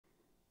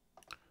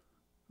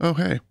Oh,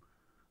 hey.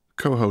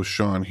 Co-host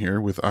Sean here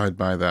with I'd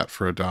Buy That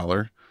for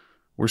 $1.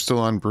 We're still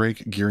on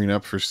break gearing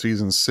up for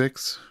Season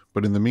 6,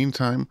 but in the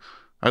meantime,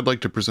 I'd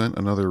like to present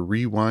another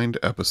ReWind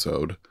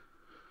episode.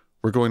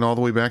 We're going all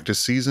the way back to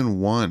Season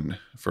 1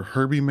 for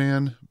Herbie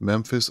Mann,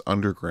 Memphis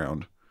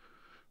Underground.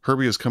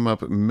 Herbie has come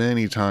up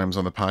many times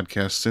on the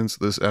podcast since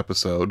this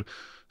episode,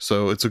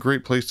 so it's a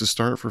great place to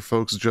start for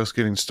folks just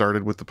getting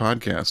started with the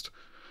podcast.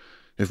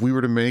 If we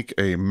were to make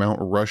a Mount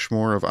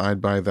Rushmore of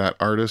I'd Buy That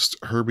artist,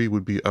 Herbie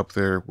would be up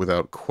there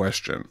without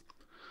question.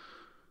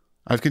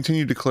 I've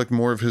continued to collect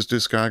more of his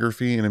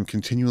discography and am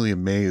continually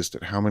amazed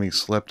at how many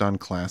slept-on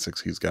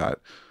classics he's got.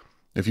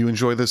 If you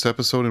enjoy this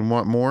episode and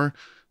want more,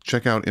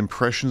 check out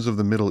Impressions of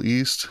the Middle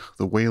East,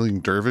 The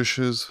Wailing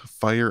Dervishes,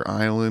 Fire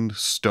Island,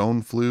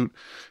 Stone Flute,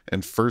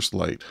 and First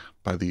Light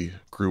by the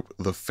group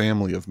The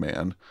Family of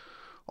Man.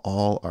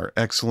 All are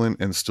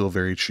excellent and still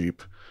very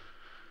cheap.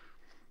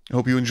 I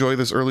hope you enjoy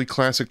this early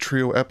classic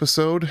trio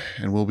episode,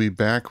 and we'll be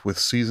back with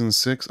Season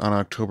 6 on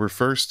October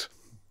 1st.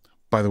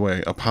 By the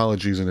way,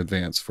 apologies in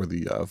advance for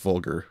the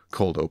vulgar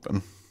cold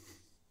open.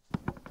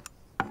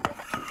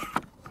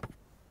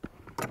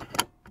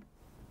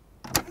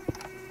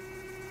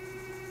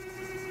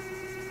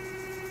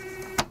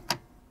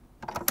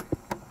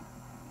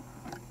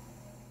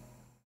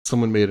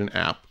 Someone made an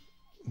app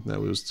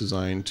that was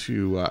designed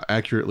to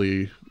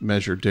accurately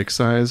measure dick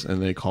size,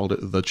 and they called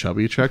it the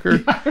Chubby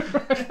Checker.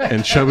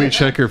 And Chubby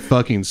Checker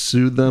fucking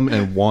sued them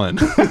and won.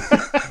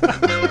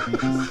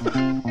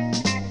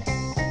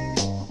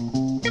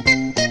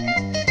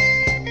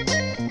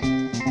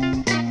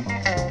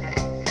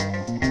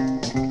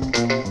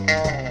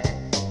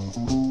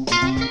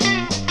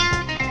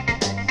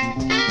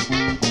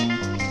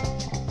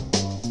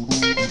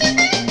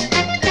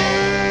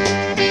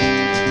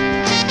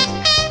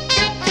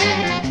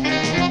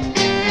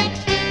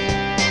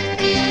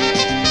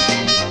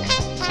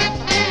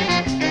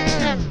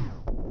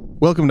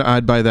 Welcome to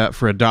I'd Buy That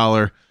for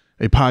 $1,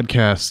 a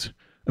podcast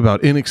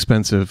about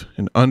inexpensive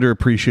and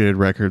underappreciated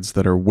records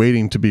that are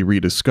waiting to be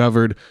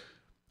rediscovered.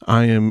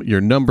 I am your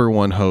number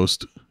one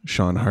host,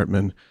 Sean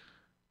Hartman,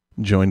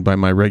 joined by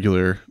my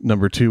regular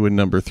number 2 and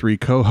number 3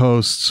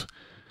 co-hosts,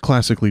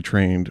 classically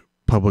trained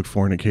public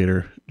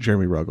fornicator,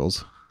 Jeremy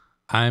Ruggles.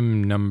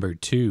 I'm number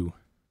 2.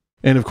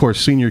 And of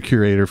course, senior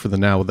curator for the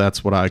Now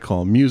That's What I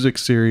Call Music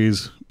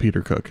series,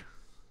 Peter Cook.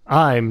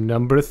 I'm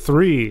number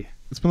 3.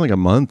 It's been like a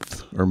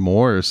month or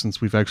more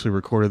since we've actually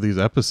recorded these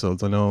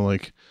episodes. I know,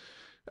 like,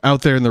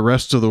 out there in the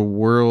rest of the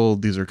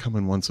world, these are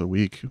coming once a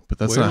week, but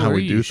that's not how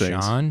we do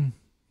things. Sean?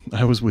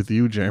 I was with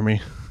you,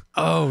 Jeremy.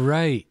 Oh,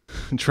 right.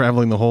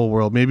 Traveling the whole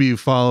world. Maybe you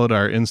followed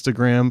our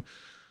Instagram,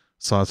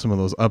 saw some of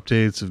those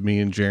updates of me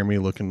and Jeremy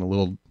looking a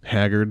little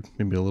haggard,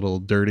 maybe a little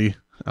dirty,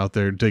 out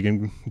there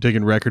digging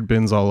record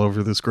bins all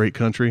over this great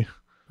country.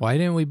 Why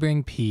didn't we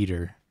bring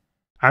Peter?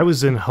 I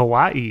was in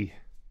Hawaii.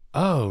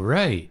 Oh,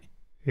 right.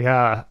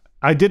 Yeah.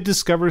 I did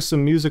discover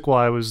some music while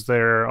I was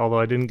there, although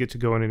I didn't get to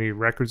go in any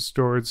record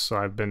stores,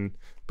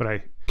 but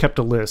I kept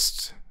a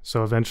list,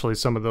 so eventually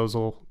some of those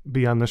will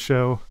be on the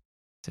show.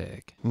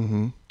 Sick.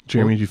 Mm-hmm.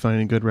 Jeremy, did you find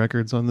any good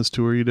records on this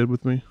tour you did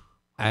with me?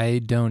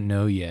 I don't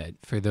know yet.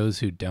 For those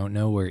who don't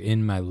know, we're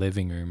in my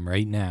living room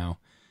right now,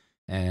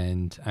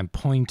 and I'm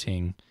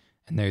pointing,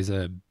 and there's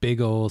a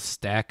big old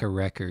stack of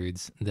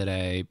records that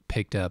I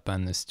picked up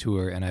on this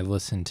tour, and I've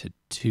listened to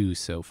 2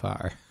 so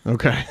far.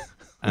 Okay.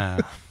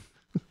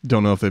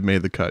 Don't know if they've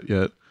made the cut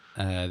yet.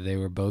 They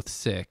were both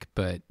sick,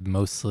 but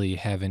mostly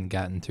haven't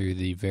gotten through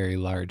the very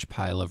large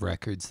pile of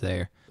records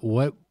there.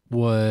 What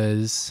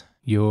was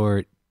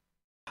your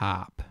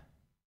top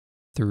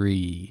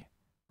 3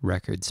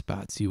 record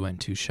spots you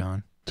went to,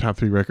 Sean? Top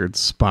 3 record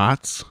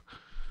spots?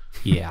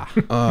 Yeah.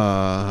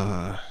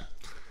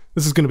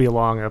 This is going to be a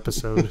long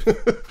episode.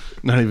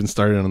 Not even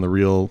started on the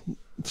real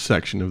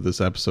section of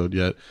this episode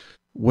yet.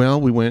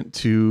 Well, we went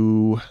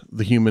to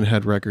the Human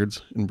Head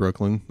Records in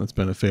Brooklyn. That's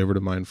been a favorite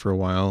of mine for a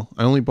while.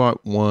 I only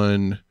bought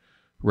 1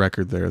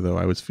 record there, though.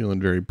 I was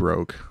feeling very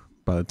broke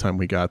by the time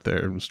we got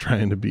there. I was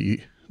trying to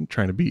be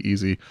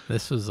easy.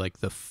 This was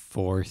like the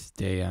 4th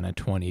day on a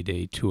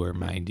 20-day tour,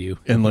 mind you.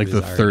 And like the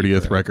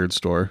 30th record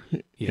store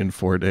in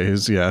 4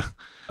 days, yeah.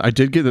 I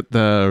did get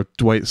the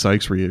Dwight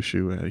Sykes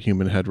reissue at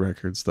Human Head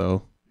Records,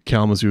 though.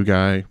 Kalamazoo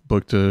guy,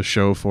 booked a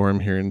show for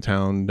him here in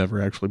town,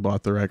 never actually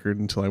bought the record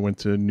until I went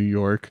to New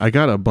York. I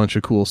got a bunch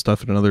of cool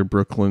stuff at another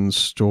Brooklyn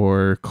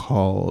store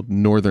called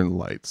Northern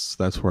Lights.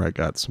 That's where I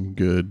got some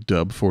good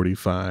dub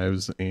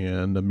 45s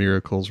and a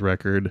Miracles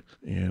record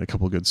and a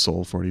couple good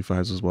soul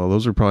 45s as well.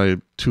 Those are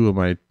probably 2 of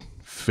my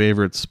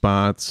favorite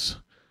spots.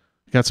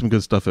 Got some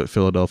good stuff at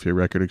Philadelphia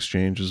Record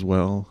Exchange as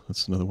well.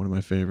 That's another one of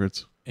my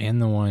favorites.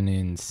 And the one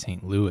in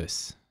St.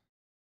 Louis.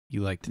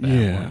 You liked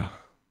that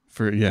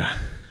one.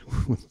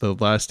 With the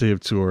last day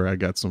of tour, I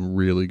got some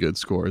really good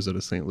scores at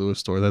a St. Louis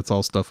store. That's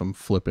all stuff I'm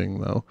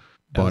flipping, though.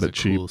 Bought it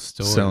cheap, cool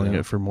store, selling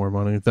it for more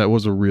money. That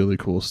was a really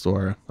cool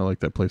store. I like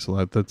that place a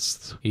lot.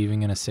 That's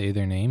even gonna say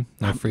their name?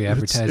 No free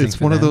advertising.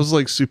 It's one of those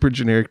like super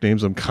generic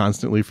names. I'm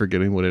constantly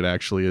forgetting what it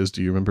actually is.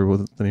 Do you remember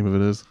what the name of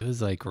it is? It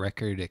was like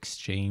Record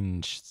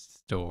Exchange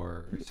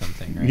store or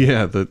something, right?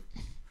 Yeah,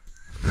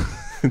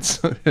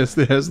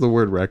 it has the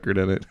word record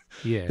in it.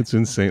 Yeah. It's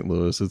in St.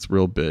 Louis. It's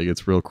real big.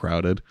 It's real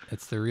crowded.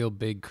 It's the real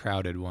big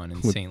crowded one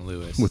in St.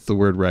 Louis. With the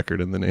word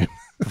record in the name.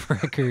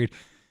 Record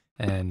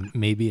and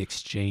maybe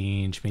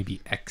Exchange, maybe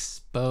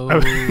Expo.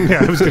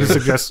 I was going to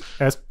suggest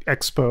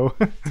Expo.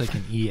 It's like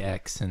an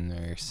EX in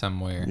there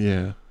somewhere.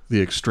 Yeah,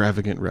 the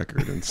extravagant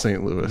record in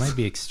St. Louis. It might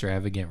be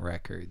Extravagant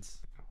Records.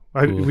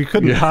 We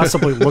couldn't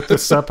possibly look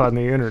this up on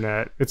the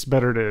internet. It's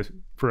better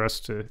for us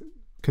to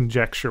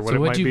conjecture what it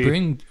might be. So what'd you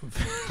bring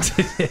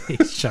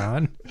today,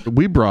 Sean?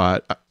 We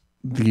brought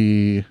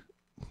the...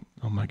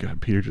 Oh my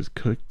God, Peter just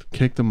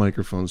kicked the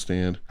microphone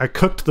stand. I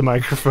cooked the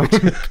microphone.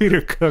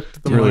 Peter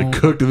cooked the Really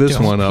cooked this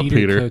one up,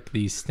 Peter. Cook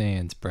these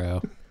stands,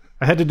 bro.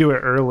 I had to do it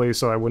early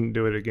so I wouldn't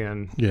do it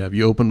again. Yeah, have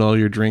you opened all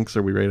your drinks?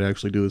 Are we ready to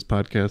actually do this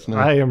podcast now?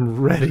 I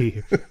am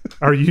ready.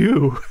 Are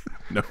you?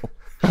 No.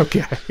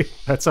 Okay,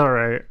 that's all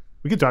right.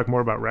 We could talk more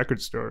about record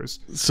stores.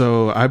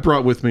 So I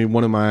brought with me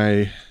one of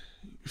my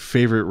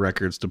favorite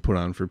records to put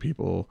on for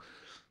people,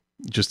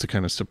 just to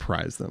kind of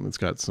surprise them. It's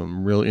got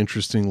some real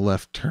interesting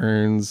left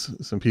turns.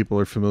 Some people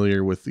are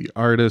familiar with the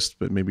artist,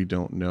 but maybe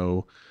don't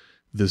know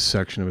this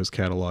section of his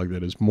catalog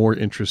that is more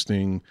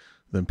interesting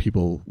than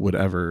people would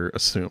ever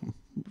assume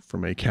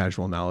from a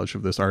casual knowledge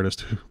of this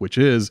artist, which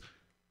is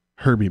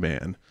Herbie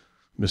Mann,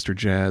 Mr.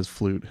 Jazz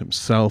Flute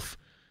himself.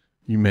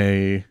 You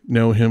may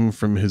know him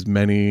from his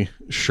many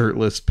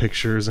shirtless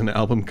pictures and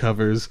album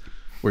covers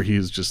where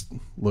he's just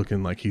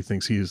looking like he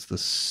thinks he's the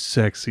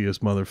sexiest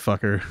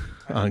motherfucker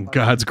on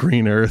God's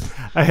green earth.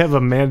 I have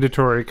a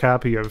mandatory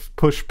copy of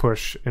Push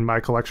Push in my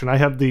collection. I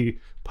have the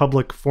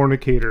Public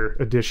Fornicator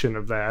edition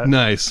of that.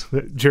 Nice.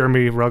 That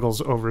Jeremy Ruggles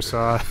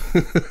oversaw.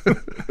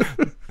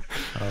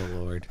 Oh,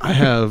 Lord. I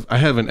have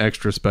an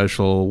extra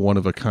special,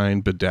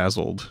 one-of-a-kind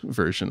bedazzled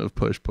version of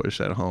Push Push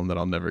at home that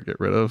I'll never get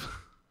rid of.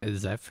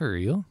 Is that for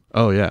real?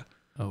 Oh, yeah.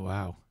 Oh,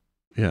 wow.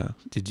 Yeah.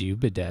 Did you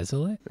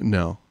bedazzle it?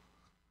 No.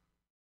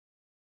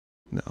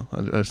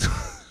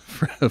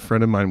 A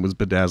friend of mine was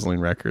bedazzling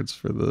records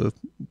for the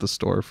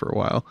store for a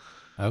while.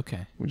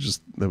 Okay.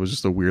 That was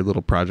just a weird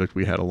little project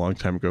we had a long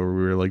time ago where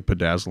we were like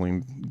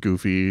bedazzling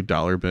goofy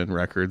dollar bin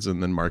records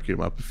and then marking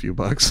them up a few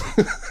bucks.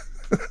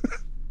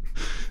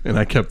 And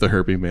I kept the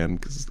Herbie Mann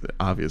because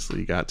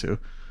obviously you got to.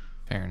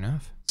 Fair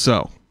enough.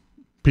 So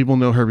people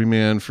know Herbie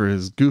Mann for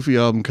his goofy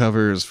album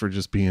covers, for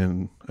just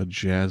being a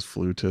jazz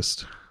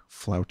flautist.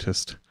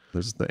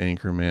 There's the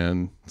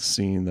Anchorman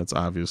scene that's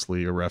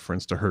obviously a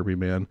reference to Herbie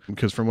Mann,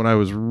 because from what I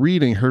was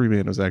reading, Herbie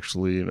Mann was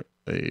actually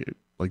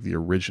the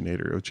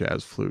originator of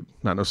jazz flute.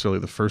 Not necessarily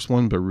the first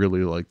one, but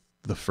really like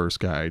the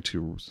first guy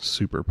to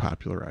super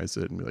popularize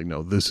it and be like,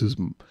 no, this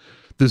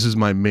is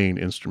my main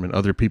instrument.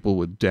 Other people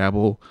would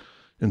dabble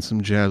in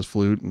some jazz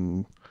flute,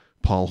 and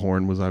Paul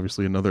Horn was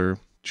obviously another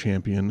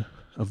champion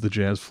of the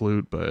jazz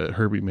flute, but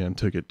Herbie Mann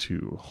took it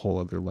to a whole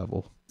other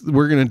level.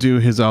 We're going to do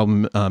his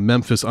album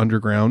Memphis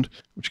Underground,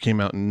 which came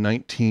out in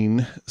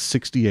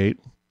 1968.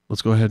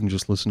 Let's go ahead and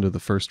just listen to the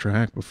first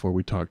track before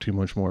we talk too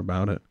much more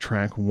about it.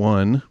 Track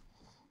 1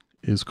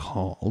 is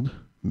called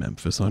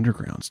Memphis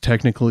Underground. It's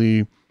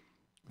technically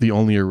the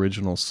only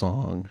original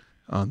song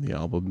on the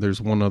album. There's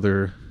one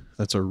other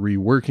that's a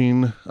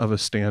reworking of a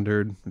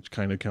standard, which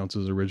kind of counts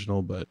as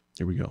original, but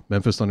here we go.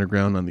 Memphis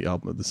Underground on the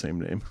album of the same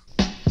name.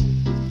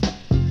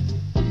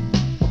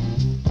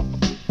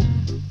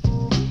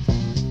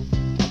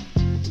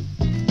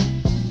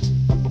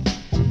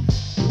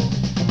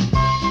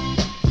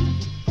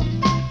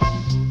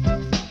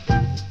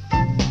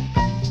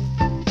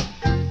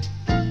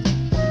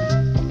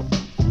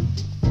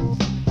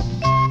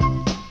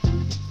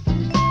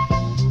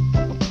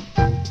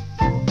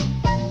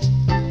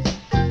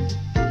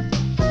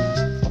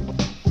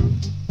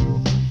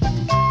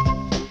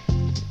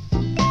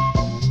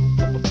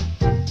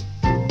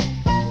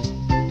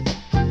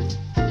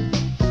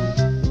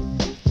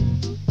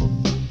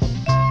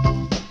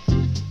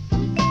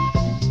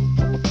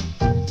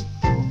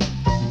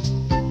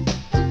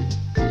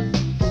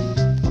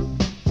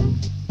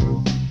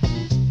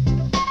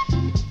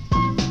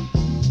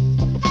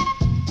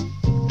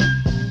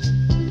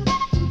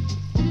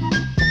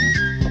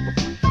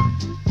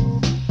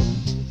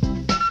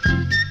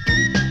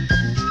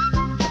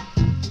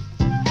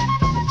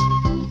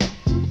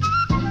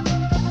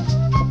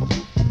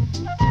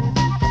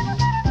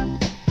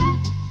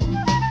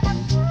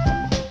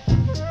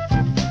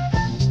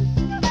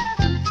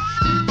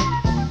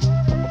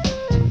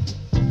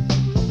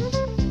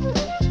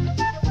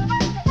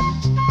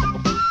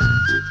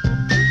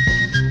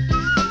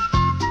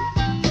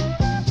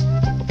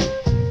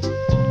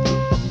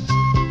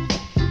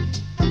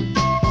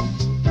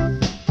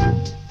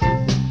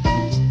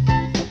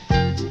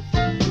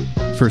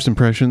 First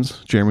impressions,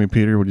 Jeremy,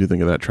 Peter, what do you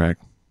think of that track?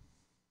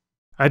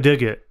 I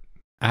dig it.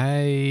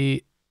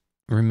 I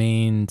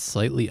remain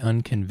slightly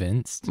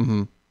unconvinced.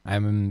 Mm-hmm.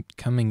 I'm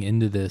coming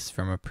into this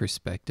from a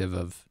perspective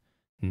of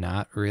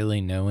not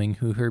really knowing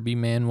who Herbie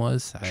Mann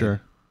was.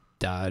 Sure. I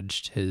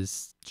dodged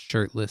his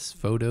shirtless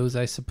photos,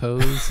 I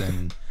suppose,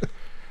 and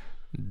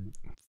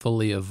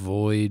fully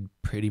avoid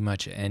pretty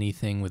much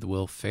anything with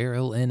Will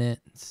Ferrell in it,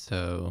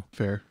 so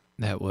Fair.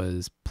 that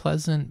was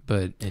pleasant,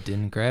 but it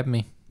didn't grab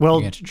me. Well,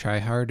 You have to try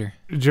harder.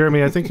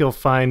 Jeremy, I think you'll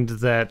find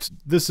that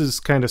this is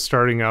kind of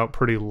starting out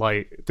pretty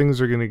light. Things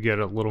are going to get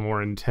a little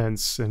more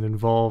intense and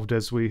involved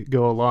as we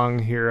go along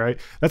here.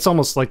 That's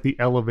almost like the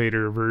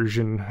elevator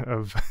version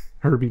of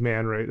Herbie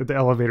Mann, right? The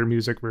elevator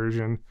music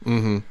version.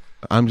 Mm-hmm.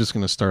 I'm just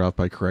going to start off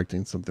by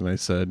correcting something I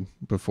said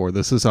before.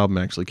 This album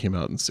actually came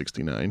out in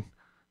 69,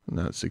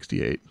 not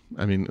 68.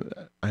 I mean,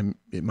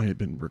 it might have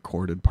been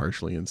recorded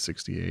partially in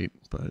 68,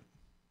 but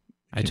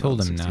I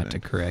told him not to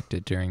correct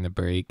it during the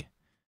break.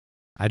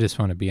 I just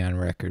want to be on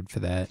record for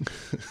that.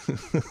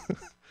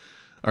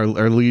 Our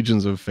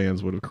legions of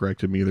fans would have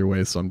corrected me either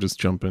way, so I'm just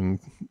jumping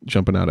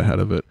out ahead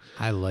of it.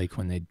 I like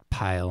when they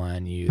pile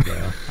on you,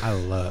 though.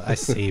 I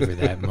savor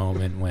that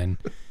moment when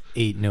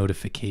 8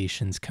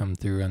 notifications come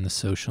through on the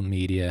social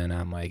media, and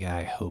I'm like,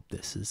 I hope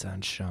this is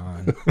on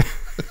Sean.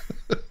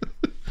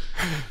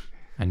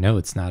 I know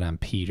it's not on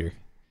Peter.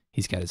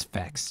 He's got his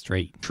facts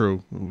straight.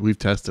 True. We've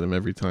tested him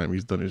every time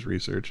he's done his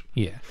research.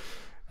 Yeah.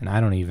 And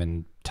I don't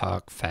even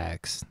talk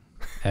facts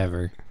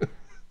ever.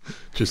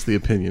 Just the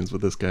opinions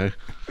with this guy.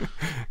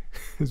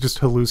 It's just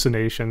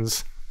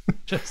hallucinations.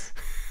 Just.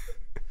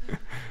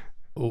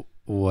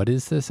 What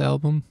is this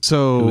album?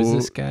 So who is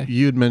this guy?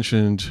 You had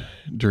mentioned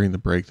during the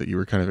break that you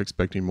were kind of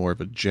expecting more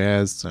of a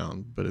jazz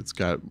sound, but it's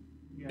got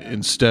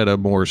instead a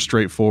more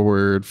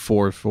straightforward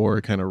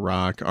 4/4 kind of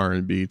rock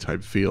R&B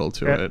type feel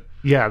to it.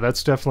 Yeah,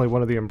 that's definitely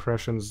one of the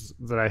impressions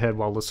that I had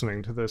while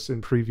listening to this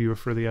in preview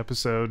for the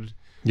episode.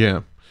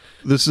 Yeah.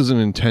 This is an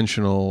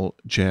intentional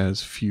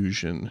jazz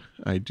fusion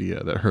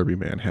idea that Herbie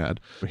Mann had.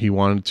 He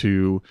wanted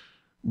to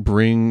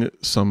bring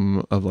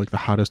some of like the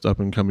hottest up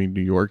and coming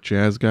New York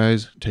jazz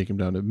guys, take them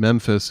down to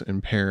Memphis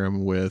and pair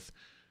them with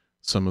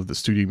some of the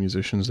studio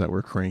musicians that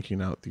were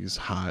cranking out these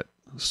hot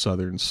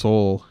Southern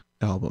soul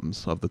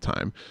albums of the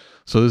time.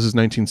 So this is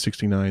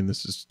 1969.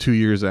 This is 2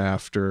 years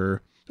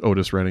after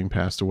Otis Redding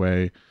passed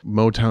away.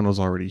 Motown was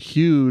already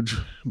huge,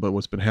 but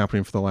what's been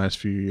happening for the last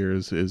few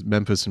years is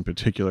Memphis in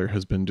particular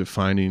has been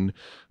defining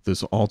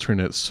this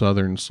alternate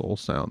Southern soul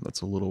sound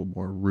that's a little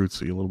more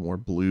rootsy, a little more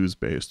blues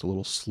based, a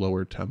little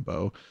slower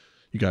tempo.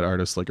 You got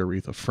artists like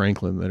Aretha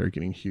Franklin that are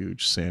getting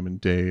huge, Sam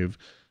and Dave,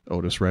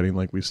 Otis Redding,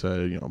 like we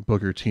said,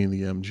 Booker T and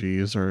the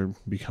MGs are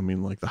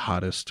becoming like the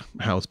hottest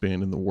house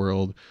band in the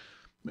world.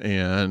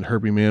 And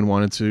Herbie Mann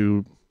wanted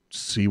to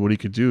see what he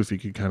could do if he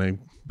could kind of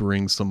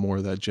bring some more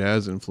of that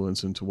jazz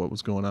influence into what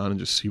was going on and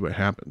just see what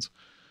happens.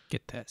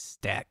 Get that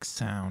stack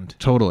sound.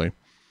 Totally.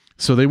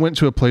 So they went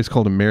to a place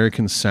called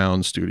American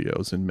Sound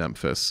Studios in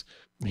Memphis.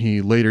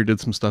 He later did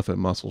some stuff at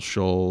Muscle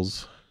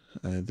Shoals.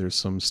 There's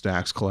some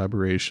Stax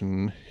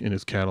collaboration in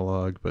his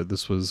catalog, but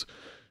this was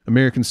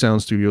American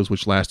Sound Studios,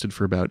 which lasted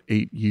for about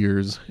 8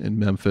 years in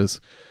Memphis.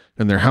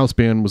 And their house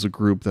band was a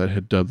group that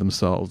had dubbed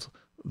themselves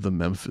the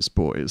Memphis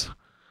Boys.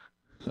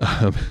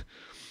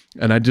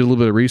 And I did a little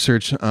bit of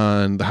research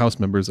on the house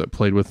members that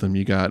played with them.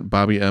 You got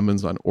Bobby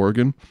Emmons on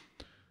organ,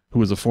 who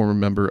was a former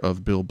member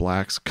of Bill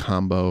Black's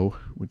combo,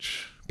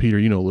 which, Peter,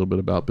 you know a little bit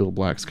about Bill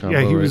Black's combo,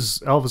 Yeah, he right?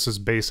 was Elvis's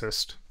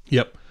bassist.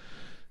 Yep.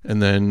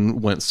 And then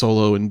went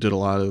solo and did a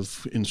lot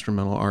of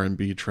instrumental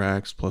R&B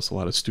tracks, plus a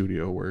lot of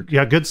studio work.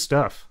 Yeah, good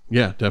stuff.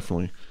 Yeah,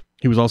 definitely.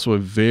 He was also a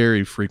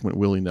very frequent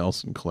Willie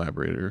Nelson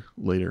collaborator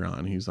later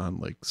on. He's on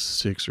like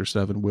 6 or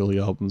 7 Willie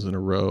albums in a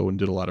row and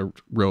did a lot of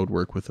road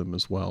work with him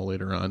as well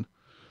later on.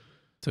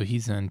 So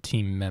he's on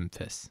Team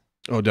Memphis.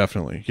 Oh,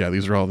 definitely. Yeah,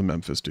 these are all the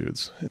Memphis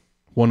dudes.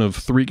 One of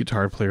 3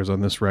 guitar players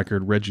on this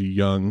record, Reggie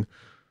Young,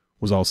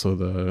 was also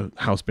the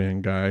house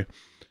band guy.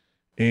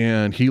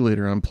 And he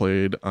later on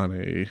played on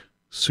a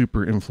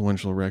super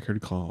influential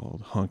record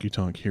called Honky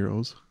Tonk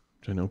Heroes,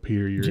 which I know,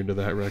 Peter, you're into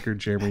that record.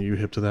 Jeremy, you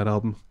hip to that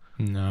album?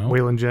 No.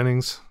 Waylon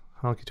Jennings,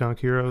 Honky Tonk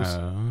Heroes.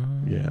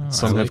 Yeah.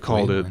 Some have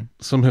called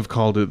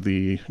it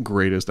the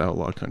greatest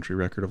outlaw country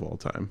record of all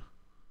time.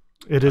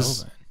 It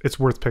is. It's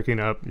worth picking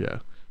up. Yeah.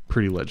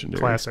 Pretty legendary.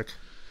 Classic.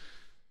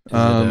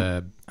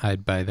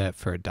 I'd buy that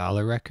for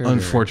 $1 record.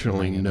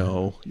 Unfortunately,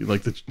 no.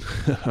 Like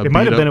it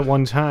might have been at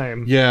one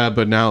time. Yeah,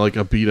 but now like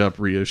a beat up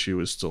reissue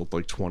is still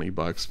like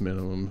 $20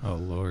 minimum. Oh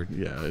Lord.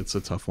 Yeah, it's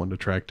a tough one to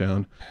track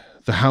down.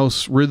 The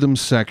house rhythm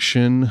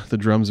section, the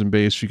drums and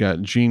bass, you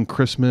got Gene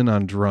Chrisman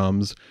on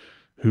drums,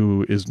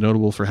 who is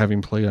notable for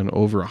having played on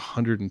over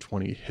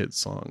 120 hit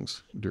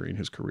songs during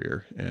his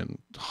career and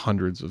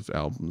hundreds of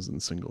albums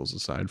and singles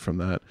aside from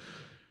that.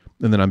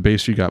 And then on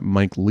bass, you got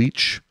Mike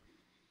Leach.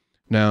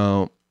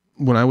 Now,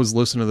 when I was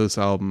listening to this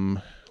album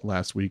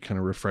last week, kind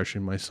of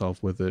refreshing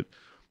myself with it,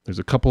 there's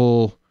a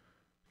couple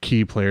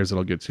key players that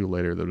I'll get to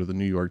later that are the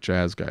New York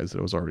jazz guys that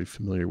I was already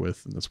familiar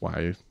with, and that's why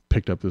I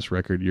picked up this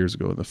record years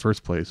ago in the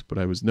first place. But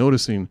I was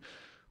noticing,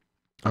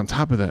 on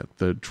top of that,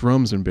 the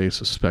drums and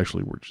bass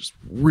especially were just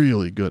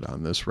really good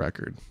on this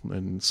record.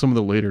 And some of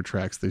the later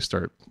tracks, they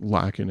start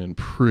locking in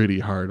pretty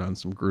hard on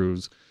some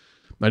grooves.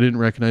 I didn't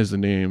recognize the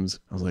names.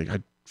 I was like, I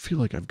feel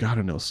like I've got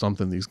to know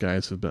something these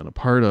guys have been a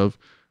part of.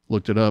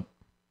 Looked it up.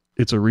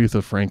 It's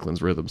Aretha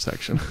Franklin's rhythm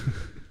section.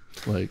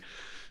 Like,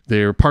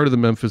 They're part of the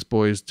Memphis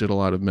Boys, did a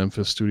lot of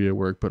Memphis studio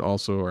work, but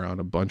also are on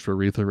a bunch of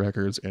Aretha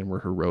records and were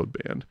her road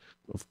band.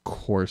 Of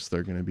course,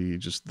 they're going to be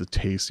just the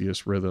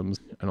tastiest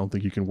rhythms. I don't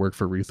think you can work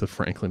for Aretha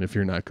Franklin if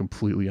you're not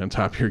completely on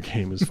top of your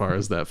game as far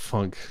as that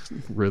funk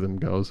rhythm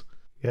goes.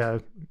 Yeah,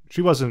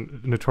 she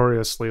wasn't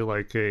notoriously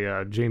like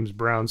a James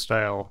Brown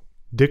style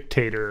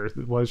dictator,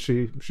 was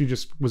she? She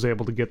just was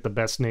able to get the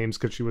best names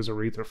because she was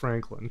Aretha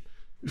Franklin.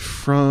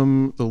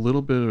 From the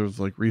little bit of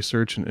like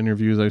research and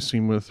interviews I've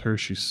seen with her,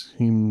 she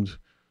seemed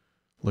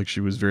like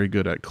she was very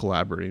good at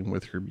collaborating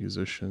with her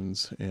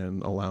musicians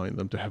and allowing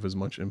them to have as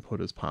much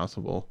input as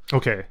possible.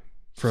 Okay.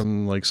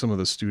 From like some of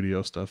the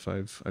studio stuff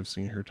I've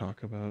seen her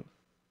talk about.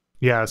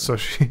 Yeah, so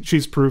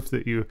she's proof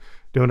that you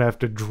don't have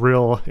to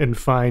drill and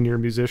find your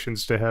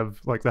musicians to have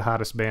like the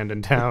hottest band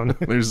in town.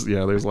 There's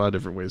a lot of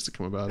different ways to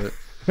come about it.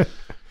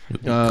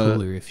 It'd be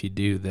cooler if you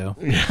do, though.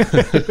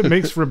 It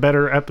makes for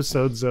better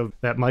episodes of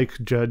that Mike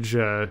Judge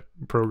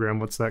program.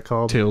 What's that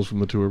called? Tales from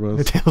the Tour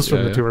Bus. Tales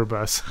from the Tour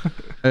Bus.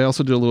 I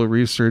also did a little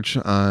research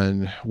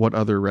on what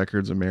other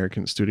records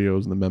American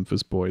studios and the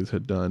Memphis Boys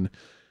had done.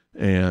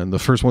 And the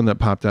first one that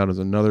popped out is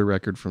another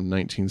record from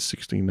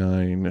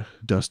 1969,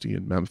 Dusty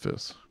in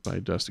Memphis by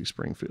Dusty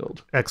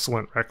Springfield.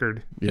 Excellent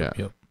record. Yeah.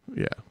 Yep.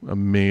 Yeah.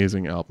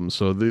 Amazing album.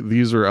 So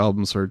these are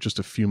albums that are just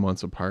a few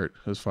months apart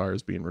as far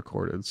as being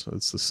recorded. So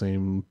it's the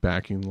same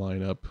backing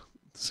lineup,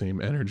 same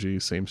energy,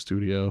 same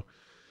studio.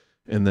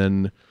 And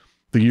then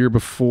the year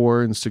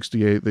before in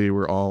 68, they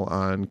were all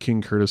on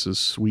King Curtis's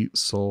Sweet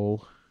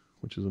Soul,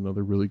 which is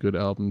another really good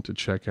album to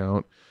check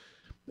out.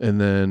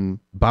 And then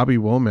Bobby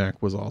Womack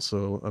was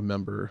also a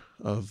member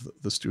of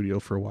the studio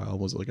for a while,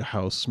 was like a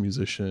house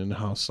musician,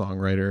 house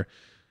songwriter,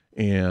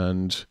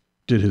 and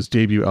did his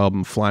debut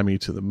album Fly Me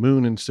to the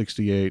Moon in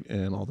 68,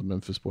 and all the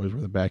Memphis Boys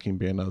were the backing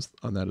band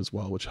on that as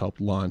well, which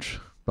helped launch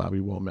Bobby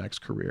Womack's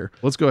career.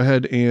 Let's go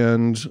ahead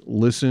and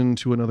listen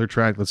to another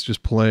track. Let's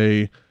just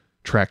play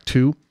track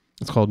 2.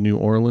 It's called New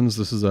Orleans.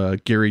 This is a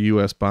Gary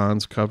U.S.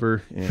 Bonds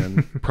cover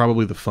and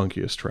probably the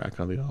funkiest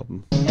track on the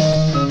album.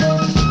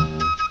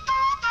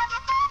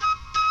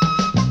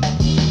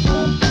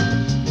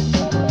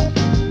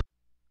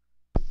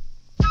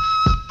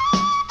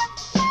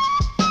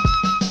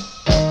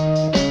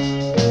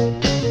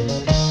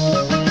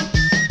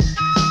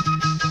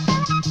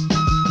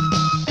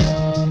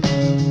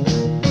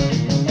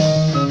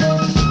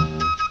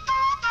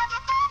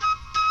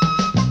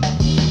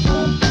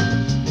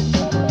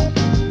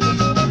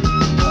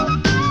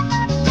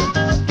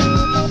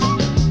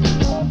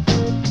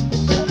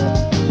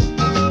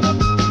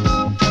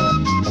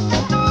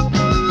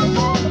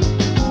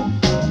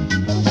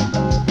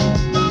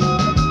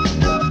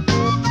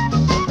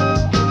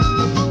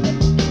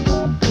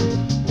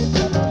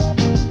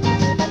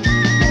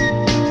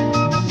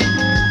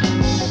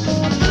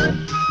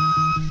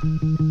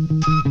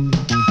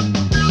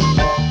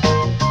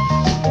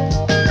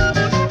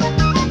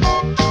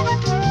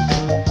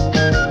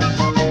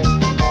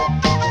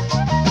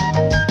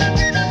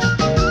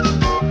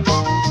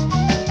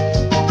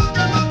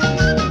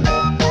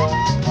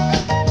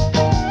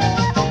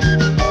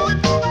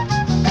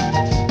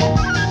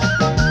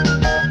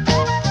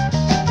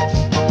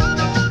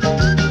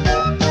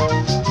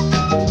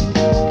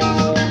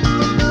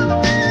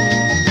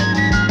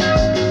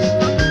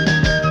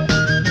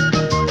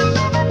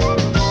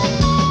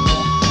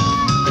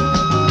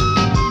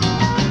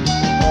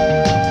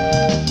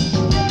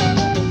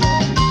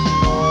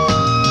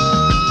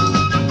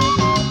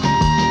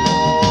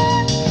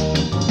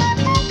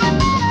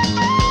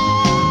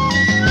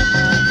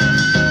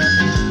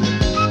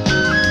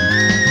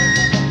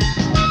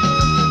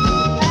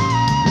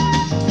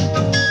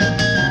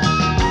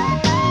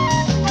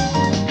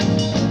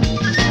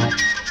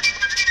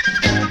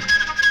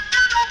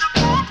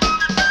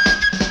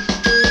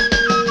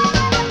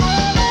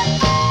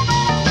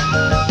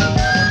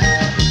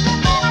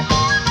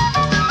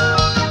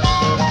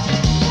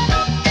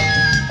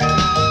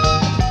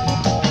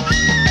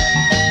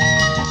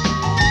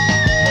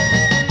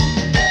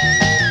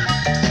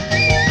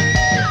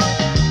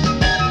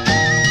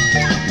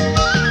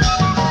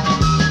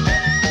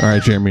 All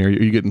right, Jeremy, are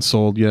you getting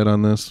sold yet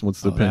on this?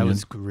 What's the opinion? That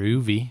was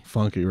groovy.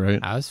 Funky, right?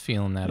 I was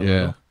feeling that a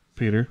little.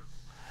 Peter?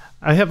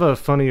 I have a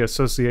funny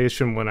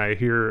association when I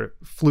hear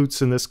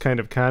flutes in this kind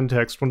of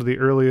context. One of the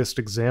earliest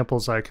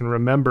examples I can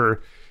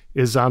remember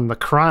is on The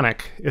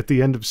Chronic. At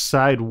the end of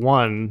side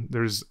 1,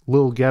 there's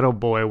Lil Ghetto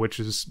Boy, which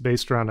is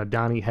based around a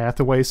Donny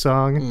Hathaway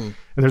song. And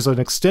there's an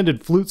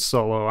extended flute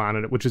solo on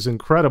it, which is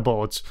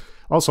incredible. It's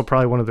also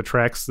probably one of the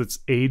tracks that's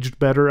aged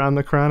better on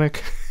The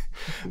Chronic.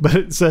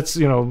 But that's,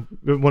 one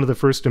of the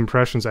first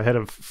impressions I had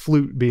of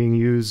flute being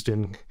used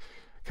in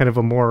kind of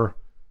a more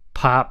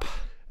pop.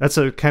 That's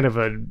a kind of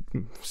a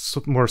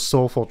more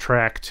soulful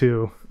track,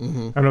 too.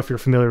 Mm-hmm. I don't know if you're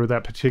familiar with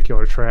that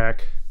particular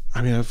track.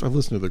 I mean, I've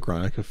listened to The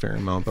Chronic a fair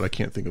amount, but I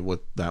can't think of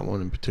what that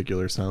one in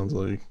particular sounds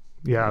like.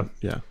 Yeah.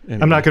 Yeah.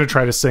 Anyway. I'm not going to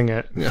try to sing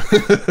it. Yeah.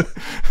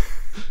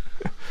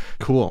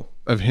 Cool.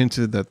 I've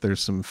hinted that there's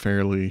some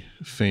fairly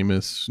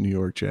famous New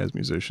York jazz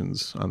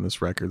musicians on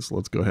this record, so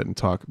let's go ahead and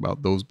talk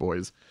about those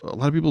boys. A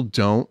lot of people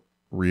don't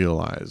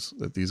realize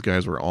that these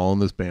guys were all in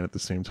this band at the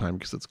same time,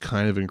 because it's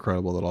kind of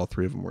incredible that all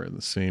three of them were in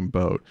the same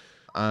boat.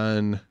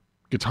 On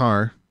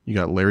guitar, you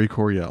got Larry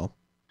Coryell,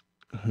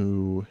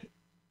 who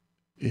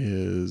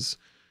is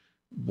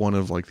one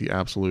of like the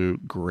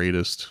absolute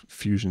greatest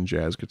fusion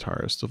jazz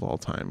guitarists of all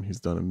time. He's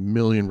done a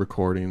million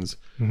recordings.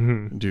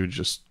 Dude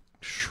just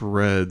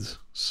shreds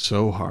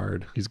so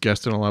hard. He's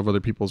guested on a lot of other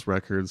people's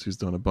records. He's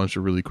done a bunch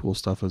of really cool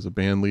stuff as a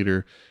band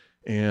leader,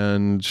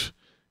 and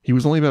he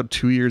was only about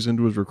 2 years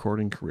into his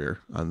recording career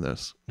on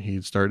this. He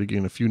started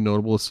getting a few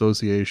notable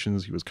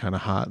associations. He was kind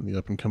of hot in the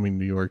up-and-coming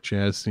New York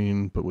jazz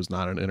scene, but was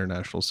not an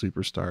international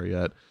superstar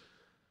yet.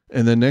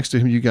 And then next to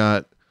him, you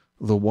got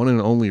the one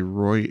and only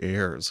Roy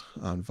Ayers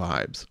on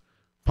Vibes,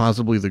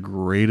 possibly the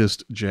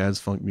greatest jazz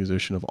funk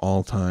musician of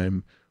all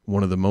time,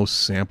 one of the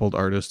most sampled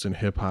artists in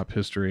hip-hop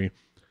history.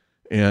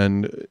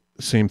 And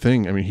same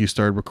thing. I mean, he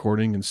started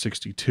recording in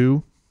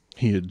 62.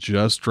 He had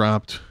just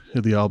dropped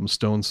the album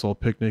Stone Soul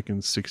Picnic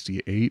in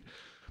 68.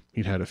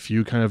 He'd had a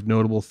few kind of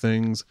notable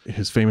things.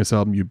 His famous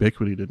album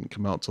Ubiquity didn't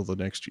come out till the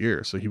next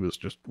year. So he was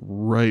just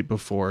right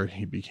before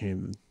he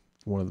became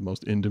one of the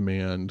most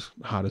in-demand,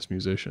 hottest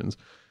musicians.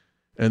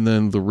 And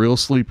then the real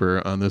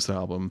sleeper on this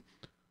album,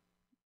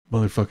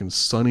 motherfucking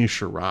Sonny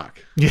Chirac,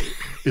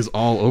 is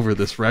all over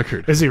this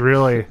record. Is he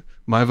really?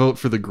 My vote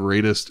for the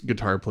greatest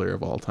guitar player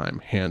of all time,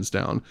 hands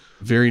down.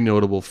 Very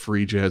notable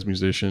free jazz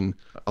musician.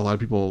 A lot of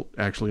people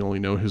actually only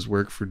know his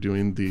work for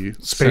doing the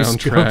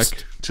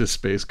soundtrack to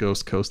Space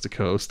Ghost Coast to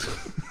Coast.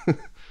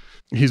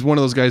 He's one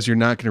of those guys you're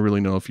not going to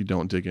really know if you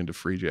don't dig into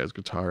free jazz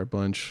guitar a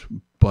bunch,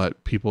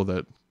 but people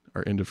that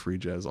are into free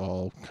jazz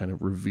all kind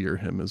of revere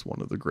him as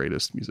one of the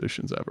greatest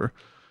musicians ever.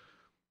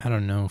 I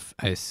don't know if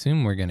I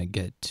assume we're going to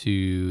get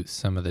to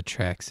some of the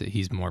tracks that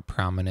he's more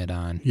prominent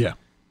on. Yeah.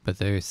 But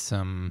there's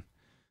some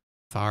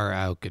far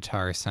out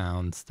guitar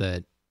sounds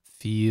that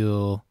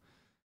feel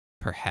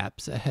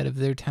perhaps ahead of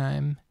their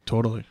time.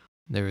 Totally.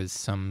 There was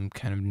some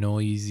kind of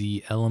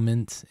noisy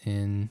element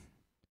in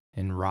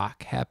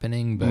rock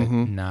happening, but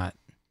not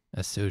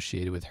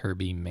associated with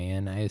Herbie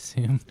Mann, I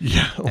assume.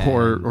 Yeah,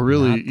 or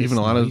really even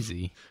a lot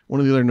noisy. Of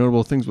one of the other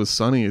notable things with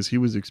Sonny is he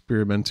was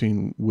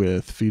experimenting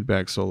with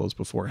feedback solos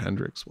before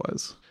Hendrix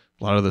was.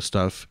 A lot of the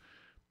stuff,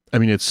 I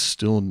mean, it's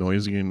still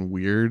noisy and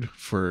weird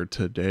for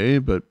today,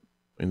 but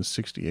in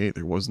 68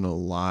 there wasn't a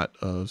lot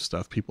of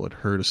stuff people had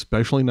heard,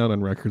 especially not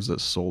on records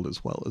that sold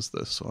as well as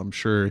this. So I'm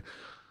sure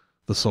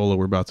the solo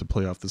we're about to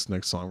play off this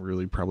next song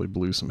really probably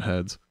blew some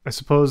heads. I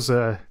suppose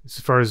as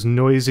far as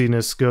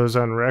noisiness goes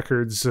on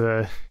records,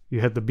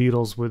 you had the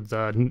Beatles with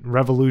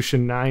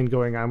Revolution 9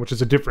 going on, which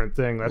is a different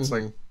thing. That's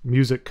like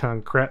musique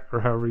concrète,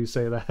 or however you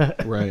say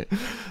that. Right.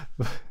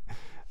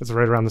 That's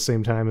right around the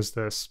same time as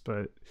this.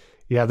 But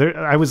yeah,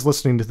 I was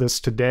listening to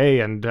this today,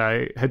 and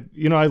I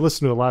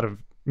listened to a lot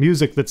of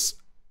music that's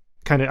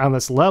kind of on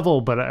this level,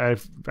 but I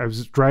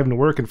was driving to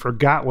work and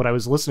forgot what I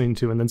was listening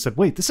to, and then said,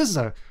 wait, this is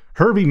a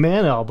Herbie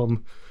Mann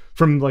album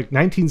from like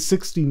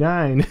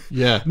 1969.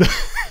 Yeah.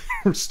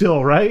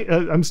 Still, right?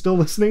 I'm still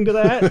listening to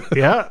that.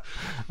 Yeah,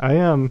 I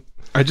am.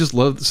 I just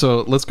love,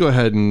 so let's go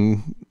ahead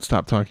and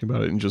stop talking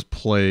about it and just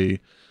play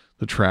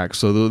the track.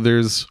 So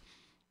this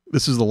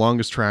is the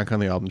longest track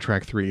on the album,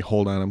 track 3,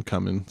 Hold On I'm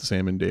Coming,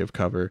 Sam and Dave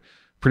cover.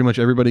 Pretty much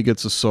everybody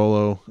gets a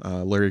solo.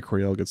 Larry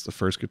Coryell gets the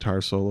first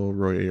guitar solo.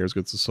 Roy Ayers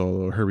gets a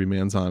solo. Herbie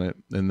Mann's on it.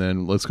 And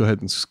then let's go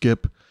ahead and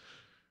skip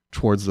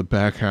towards the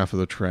back half of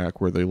the track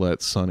where they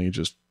let Sonny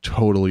just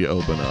totally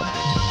open up.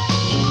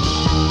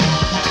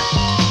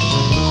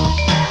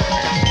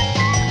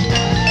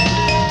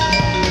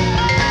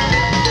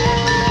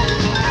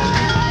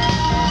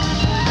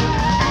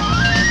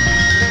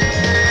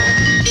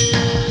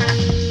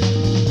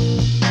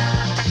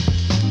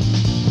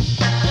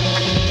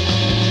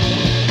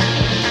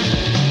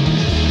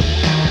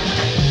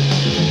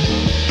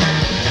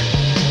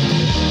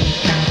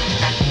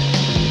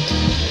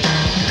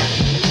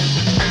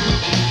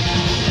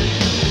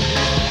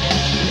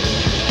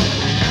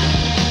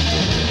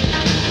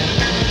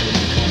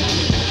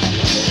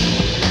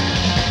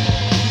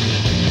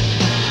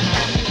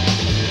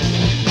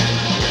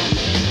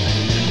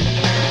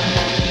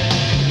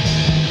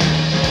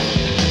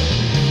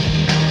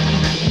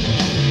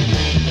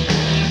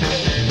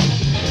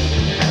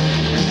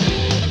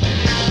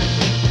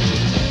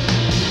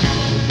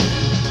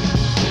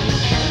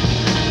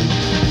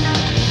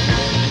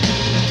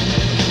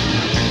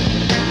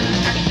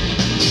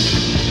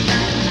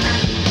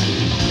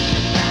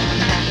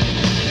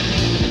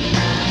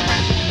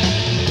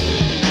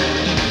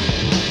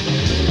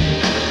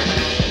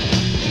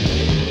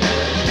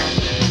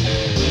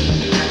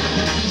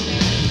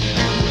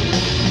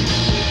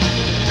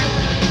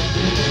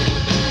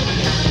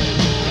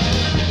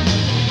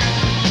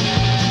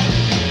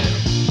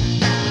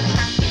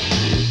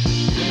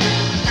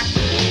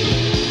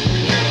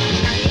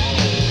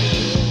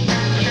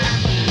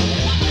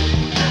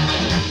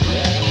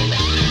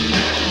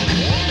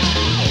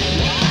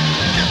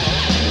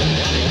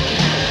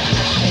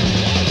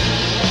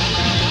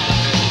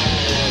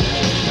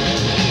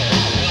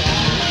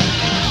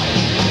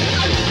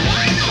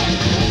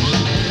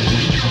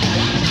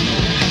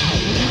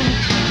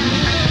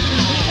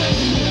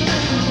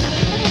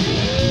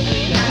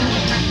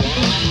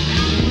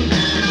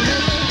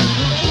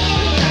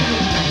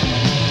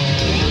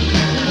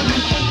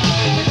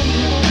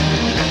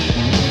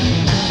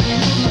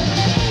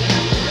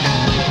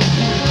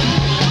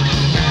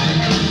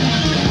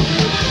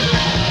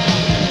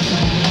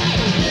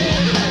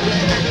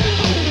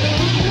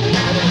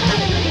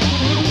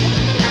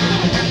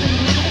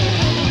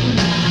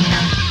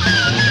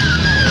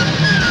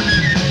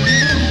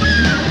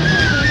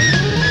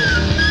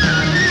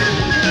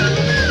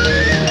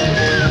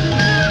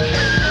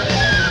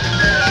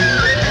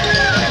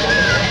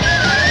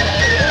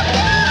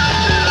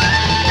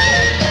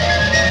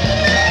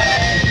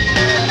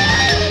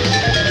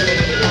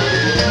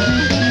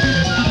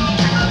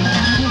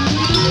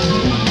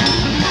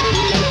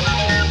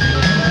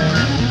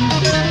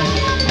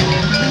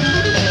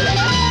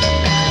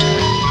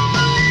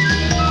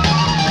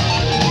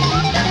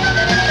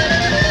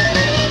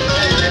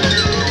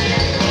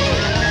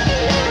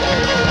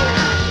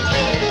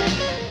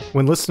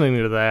 When listening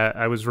to that,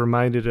 I was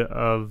reminded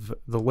of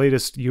the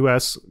latest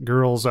U.S.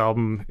 Girls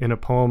album, In a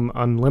Poem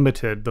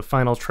Unlimited. The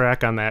final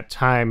track on that,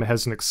 Time,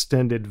 has an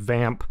extended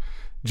vamp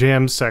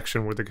jam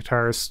section where the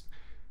guitarists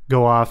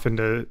go off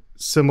into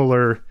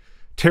similar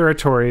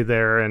territory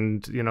there,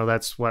 and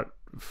that's what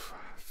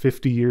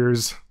 50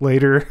 years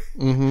later.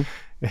 Mm-hmm.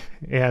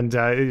 And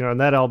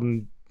and that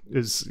album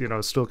is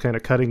still kind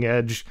of cutting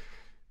edge,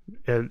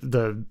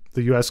 the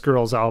U.S.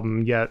 Girls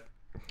album, yet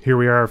here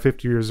we are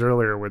 50 years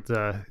earlier with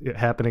it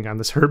happening on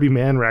this Herbie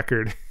Mann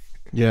record.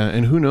 Yeah,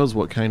 and who knows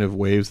what kind of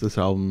waves this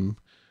album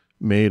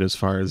made as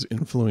far as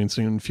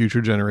influencing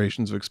future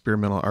generations of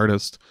experimental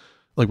artists.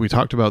 Like we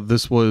talked about,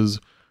 this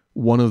was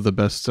one of the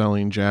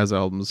best-selling jazz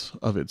albums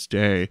of its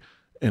day,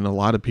 and a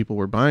lot of people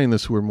were buying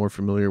this who were more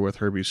familiar with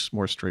Herbie's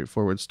more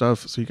straightforward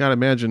stuff. So you got to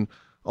imagine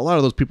a lot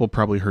of those people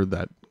probably heard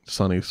that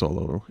Sonny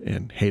solo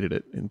and hated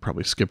it and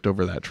probably skipped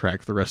over that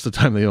track the rest of the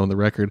time they owned the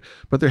record.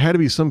 But there had to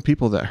be some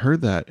people that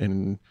heard that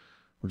and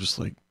were just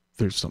like,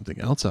 there's something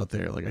else out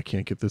there. Like, I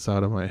can't get this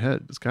out of my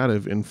head. It's got to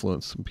have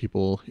influenced some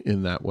people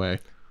in that way.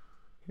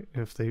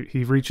 If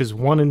he reaches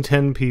 1 in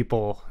 10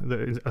 people,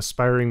 the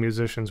aspiring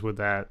musicians, with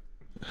that,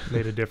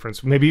 made a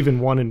difference. Maybe even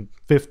 1 in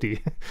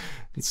 50.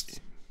 It's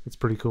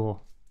pretty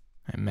cool.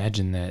 I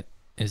imagine that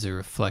is a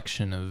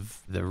reflection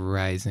of the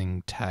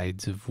rising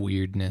tides of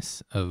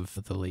weirdness of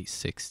the late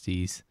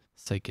 60s,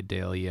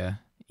 psychedelia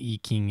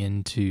eking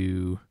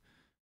into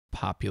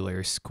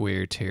popular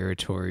square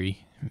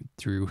territory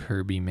through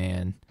Herbie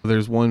Mann.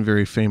 There's one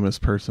very famous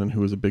person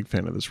who was a big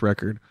fan of this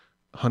record,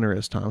 Hunter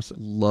S. Thompson.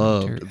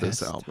 Loved Hunter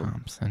this S. album.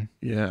 Thompson.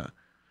 Yeah.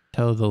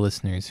 Tell the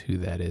listeners who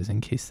that is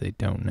in case they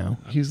don't know.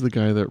 He's the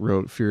guy that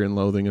wrote Fear and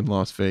Loathing in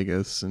Las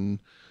Vegas and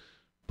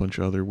a bunch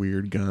of other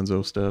weird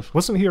gonzo stuff.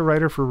 Wasn't he a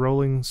writer for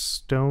Rolling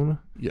Stone?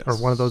 Yes. Or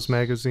one of those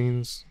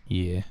magazines?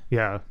 Yeah.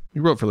 Yeah. He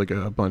wrote for like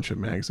a bunch of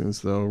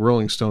magazines, though.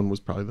 Rolling Stone was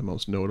probably the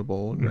most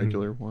notable and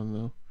regular one,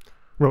 though.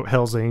 Wrote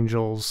Hell's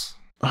Angels.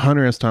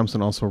 Hunter S.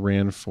 Thompson also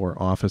ran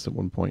for office at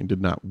one point and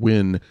did not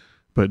win,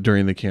 but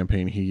during the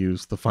campaign he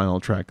used the final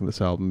track in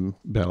this album,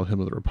 Battle Hymn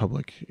of the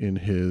Republic, in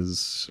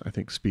his, I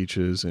think,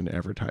 speeches and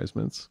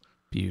advertisements.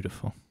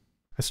 Beautiful.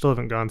 I still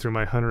haven't gone through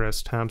my Hunter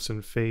S.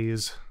 Thompson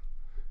phase.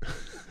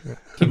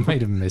 You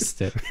might have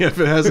missed it. Yeah, if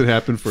it hasn't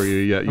happened for you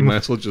yet, you might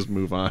as well just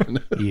move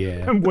on.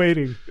 Yeah. I'm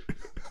waiting.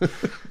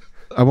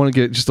 I want to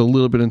get just a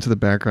little bit into the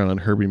background on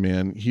Herbie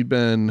Mann. He'd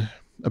been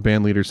a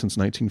band leader since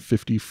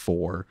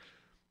 1954.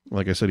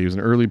 Like I said, he was an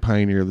early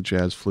pioneer of the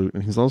jazz flute,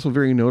 and he's also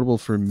very notable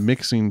for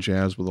mixing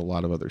jazz with a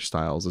lot of other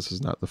styles. This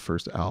is not the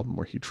first album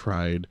where he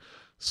tried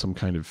some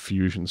kind of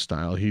fusion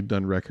style. He'd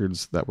done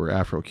records that were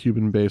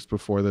Afro-Cuban based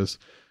before this.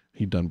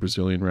 He'd done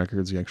Brazilian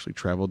records. He actually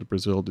traveled to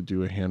Brazil to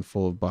do a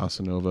handful of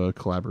bossa nova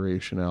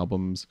collaboration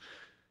albums.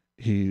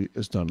 He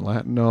has done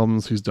Latin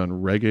albums. He's done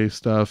reggae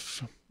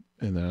stuff.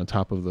 And then on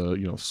top of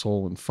the,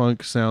 soul and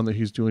funk sound that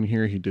he's doing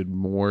here, he did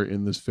more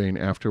in this vein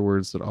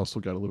afterwards that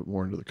also got a little bit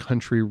more into the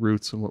country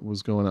roots and what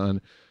was going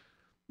on.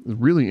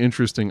 Really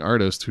interesting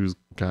artist who's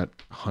got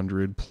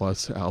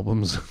 100+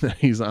 albums that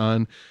he's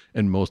on,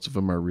 and most of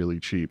them are really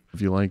cheap.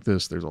 If you like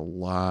this, there's a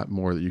lot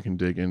more that you can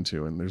dig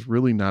into, and there's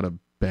really not a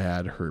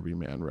bad Herbie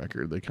Mann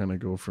record. They kind of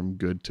go from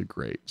good to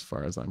great as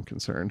far as I'm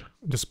concerned.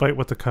 Despite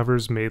what the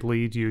covers may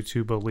lead you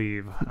to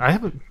believe. I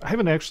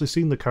haven't actually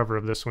seen the cover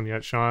of this one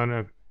yet,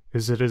 Sean.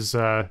 Is it as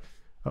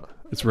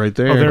it's right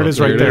there. Oh, there it is,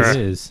 right there. It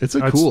is. It's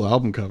a cool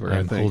album cover, I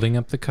I'm think. holding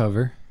up the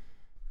cover.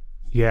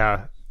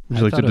 Yeah. Would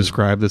you like to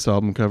describe this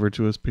album cover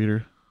to us,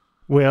 Peter?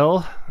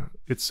 Well,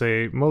 it's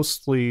a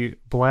mostly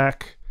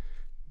black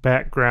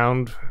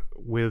background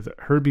with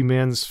Herbie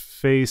Mann's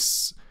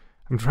face.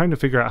 I'm trying to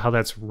figure out how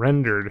that's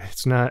rendered.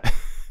 It's not...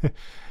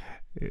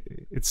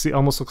 It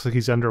almost looks like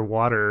he's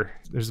underwater.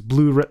 There's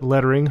blue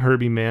lettering,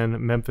 Herbie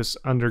Mann, Memphis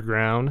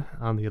Underground,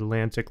 on the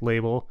Atlantic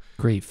label.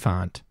 Great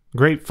font.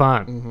 Great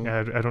font.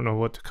 Mm-hmm. I don't know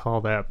what to call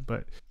that,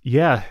 but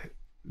yeah,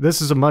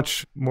 this is a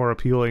much more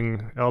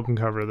appealing album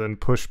cover than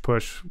Push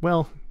Push.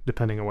 Well,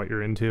 depending on what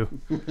you're into.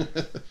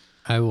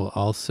 I will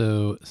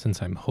also,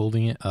 since I'm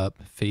holding it up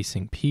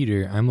facing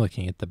Peter, I'm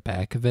looking at the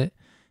back of it,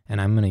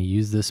 and I'm going to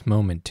use this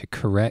moment to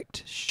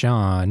correct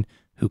Sean,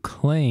 who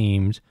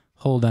claimed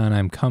Hold On,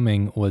 I'm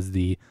Coming was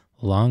the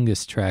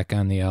longest track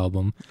on the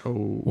album,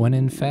 when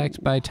in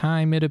fact, by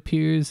time it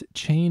appears,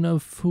 Chain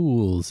of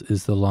Fools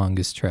is the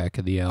longest track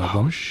of the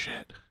album. Oh,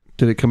 shit.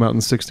 Did it come out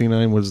in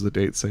 69? What does the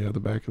date say on the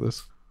back of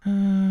this?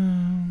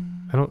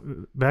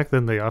 Back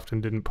then they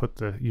often didn't put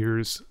the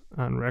years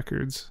on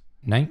records.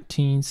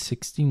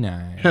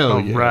 1969. Hell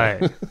yeah.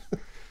 Right.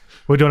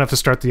 We don't have to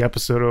start the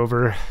episode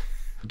over.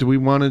 Do we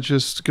want to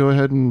just go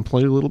ahead and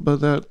play a little bit of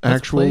that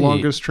actual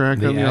longest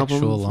track on the album? The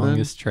actual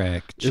longest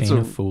track, Chain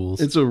of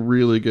Fools. It's a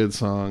really good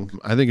song.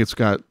 I think it's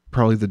got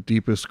probably the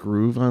deepest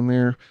groove on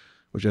there,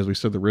 which, as we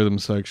said, the rhythm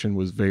section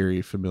was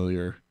very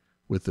familiar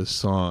with this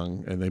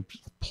song, and they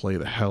play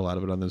the hell out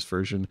of it on this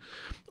version.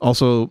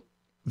 Also,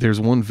 there's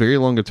one very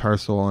long guitar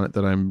solo on it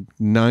that I'm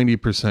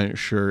 90%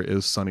 sure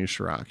is Sonny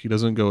Chirac. He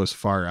doesn't go as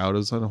far out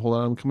as on Hold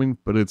On, I'm Coming,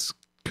 but it's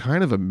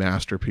kind of a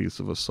masterpiece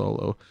of a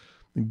solo.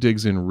 He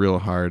digs in real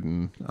hard,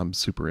 and I'm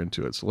super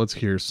into it. So let's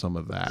hear some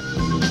of that.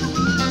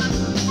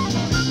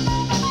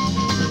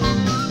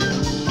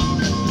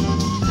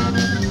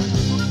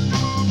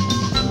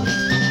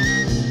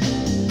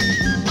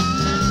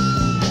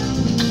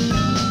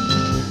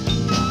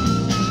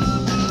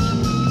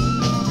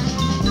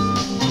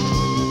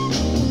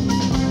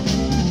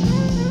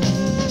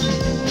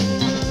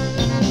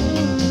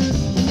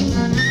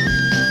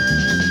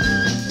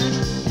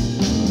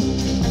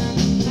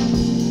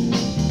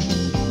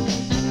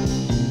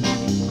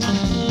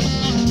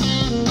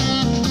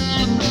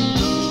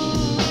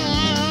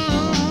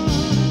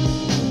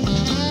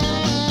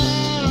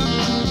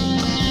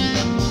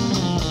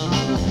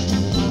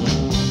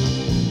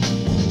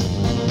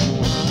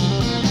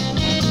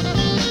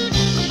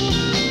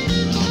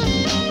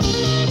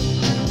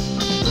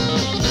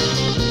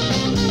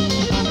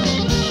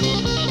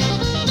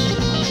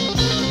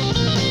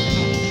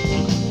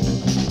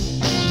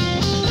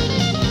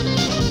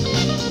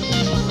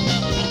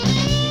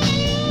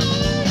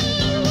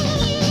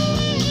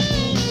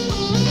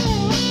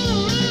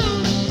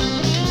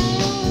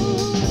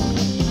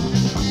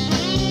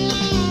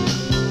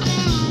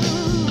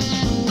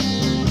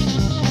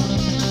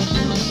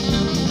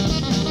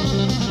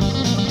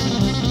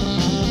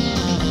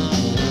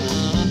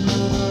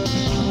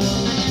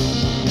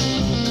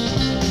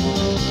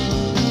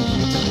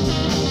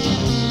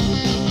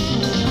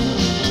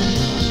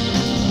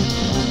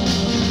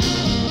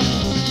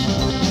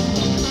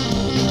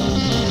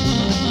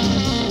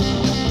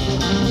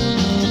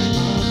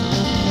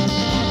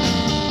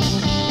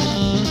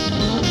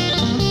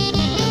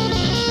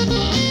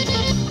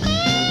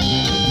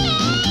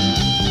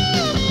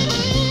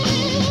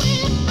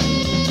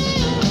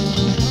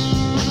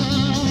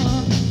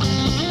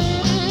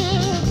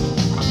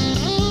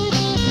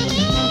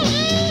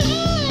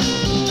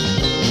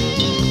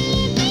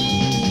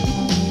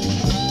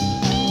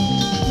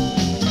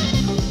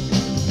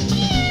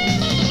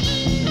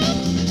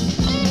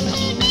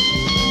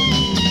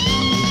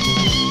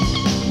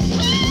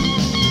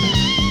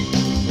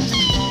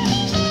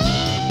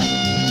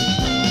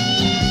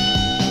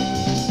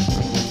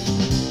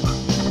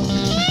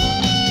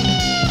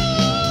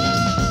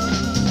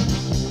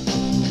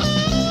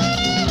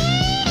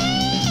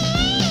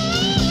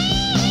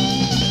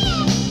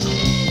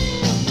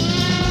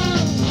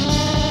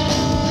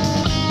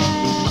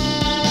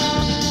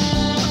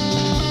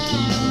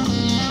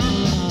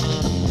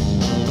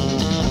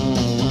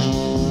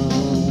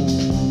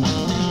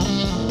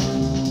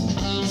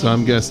 So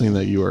I'm guessing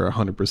that you are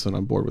 100%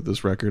 on board with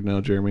this record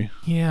now, Jeremy.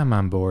 Yeah, I'm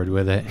on board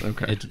with it.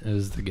 Okay. It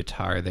was the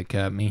guitar that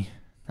got me.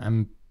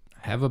 I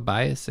have a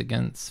bias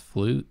against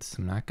flutes,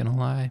 I'm not going to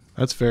lie.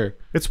 That's fair.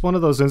 It's one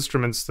of those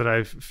instruments that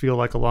I feel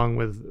like, along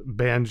with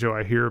banjo,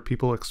 I hear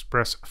people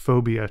express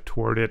phobia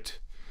toward it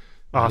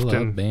often. I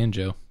love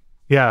banjo.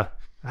 Yeah.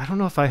 I don't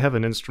know if I have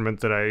an instrument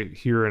that I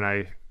hear and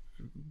I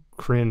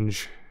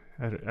cringe.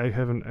 I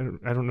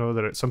don't know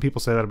that some people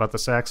say that about the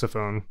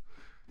saxophone.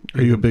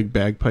 Are you a big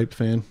bagpipe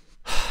fan?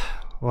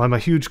 Well, I'm a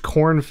huge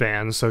Korn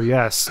fan, so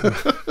yes.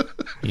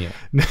 Yeah.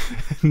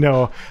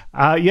 No.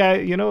 Yeah,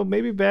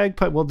 maybe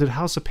bagpipe. Well, did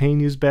House of Pain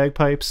use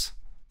bagpipes?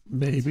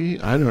 Maybe.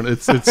 I don't know.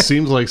 It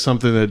seems like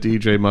something that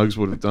DJ Muggs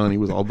would have done. He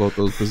was all about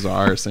those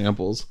bizarre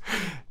samples.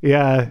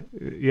 Yeah,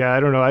 I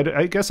don't know.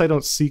 I guess I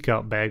don't seek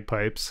out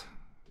bagpipes,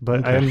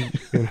 but Okay.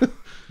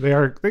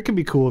 they can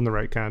be cool in the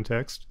right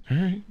context. All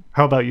right.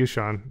 How about you,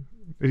 Sean?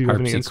 Do you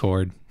have any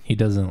Harpsichord. He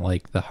doesn't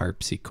like the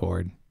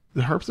harpsichord.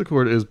 The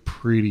harpsichord is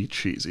pretty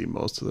cheesy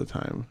most of the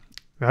time.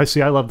 I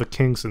love the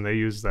Kinks, and they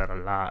use that a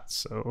lot.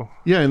 So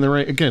Yeah, in the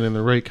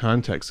right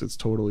context, it's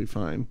totally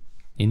fine.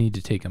 You need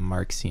to take a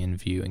Marxian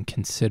view and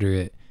consider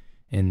it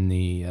in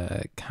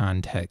the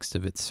context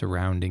of its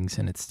surroundings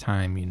and its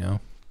time,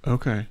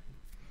 Okay.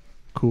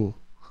 Cool.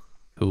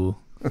 Cool.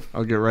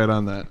 I'll get right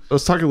on that.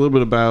 Let's talk a little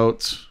bit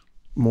about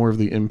more of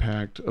the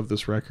impact of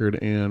this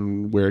record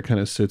and where it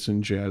kind of sits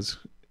in jazz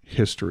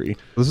history.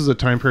 This is a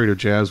time period of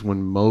jazz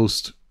when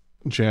most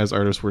jazz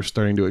artists were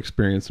starting to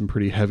experience some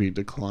pretty heavy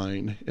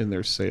decline in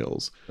their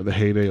sales. The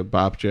heyday of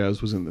bop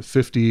jazz was in the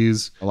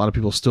 50s. A lot of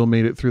people still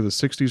made it through the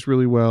 60s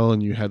really well,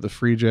 and you had the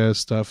free jazz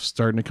stuff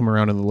starting to come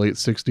around in the late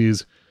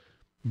 60s.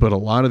 But a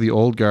lot of the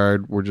old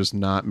guard were just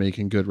not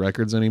making good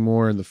records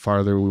anymore, and the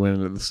farther we went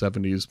into the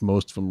 70s,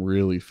 most of them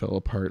really fell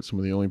apart. Some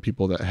of the only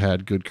people that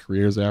had good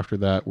careers after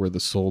that were the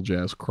soul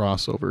jazz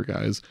crossover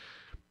guys.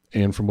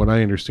 And from what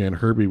I understand,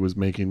 Herbie was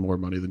making more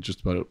money than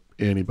just about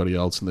anybody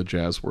else in the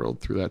jazz world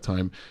through that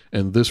time.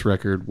 And this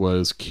record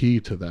was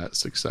key to that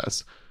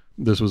success.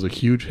 This was a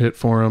huge hit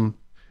for him.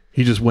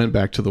 He just went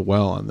back to the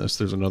well on this.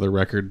 There's another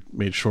record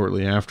made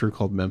shortly after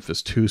called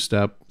Memphis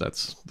Two-Step.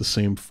 That's the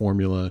same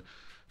formula.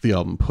 The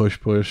album Push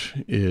Push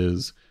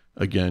is,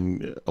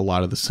 again, a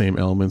lot of the same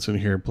elements in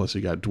here. Plus, you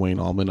got Dwayne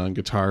Allman on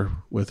guitar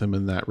with him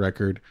in that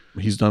record.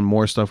 He's done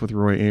more stuff with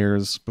Roy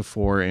Ayers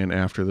before and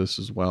after this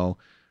as well.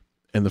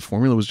 And the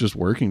formula was just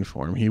working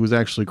for him. He was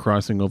actually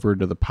crossing over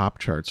to the pop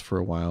charts for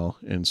a while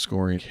and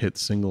scoring hit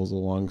singles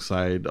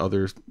alongside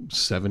other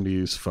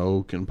 70s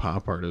folk and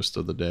pop artists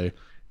of the day.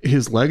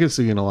 his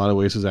legacy in a lot of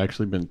ways has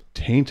actually been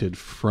tainted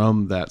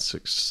from that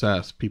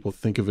success. People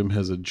think of him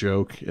as a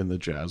joke in the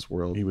jazz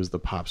world. He was the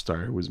pop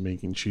star who was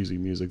making cheesy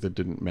music that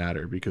didn't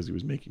matter because he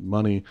was making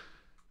money.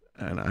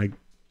 And I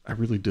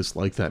really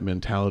dislike that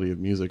mentality of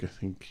music. I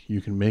think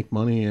you can make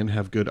money and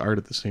have good art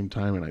at the same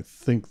time. And I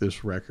think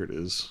this record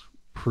is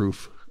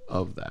proof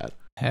of that.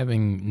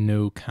 Having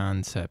no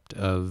concept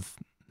of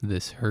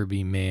this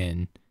Herbie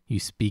Mann you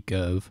speak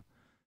of,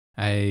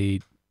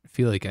 I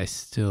feel like I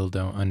still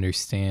don't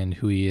understand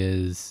who he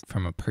is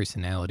from a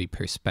personality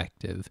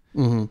perspective.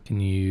 Mm-hmm. Can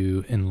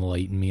you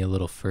enlighten me a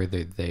little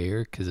further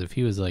there? Because if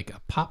he was like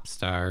a pop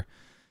star,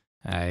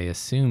 I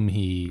assume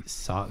he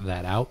sought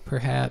that out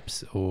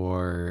perhaps,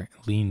 or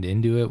leaned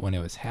into it when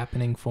it was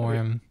happening for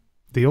him.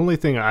 The only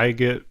thing I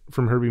get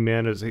from Herbie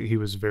Mann is that he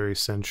was very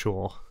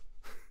sensual.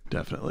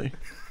 Definitely.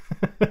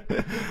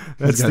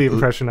 That's the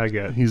impression I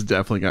get. He's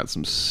definitely got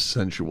some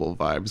sensual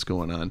vibes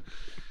going on.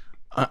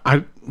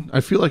 I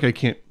feel like I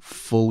can't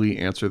fully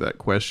answer that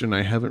question.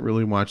 I haven't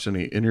really watched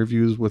any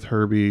interviews with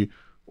Herbie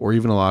or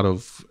even a lot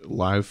of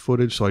live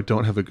footage, so I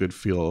don't have a good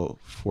feel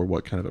for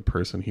what kind of a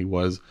person he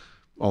was.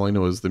 All I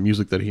know is the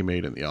music that he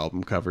made and the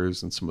album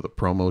covers and some of the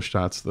promo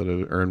shots that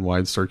are in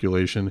wide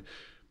circulation.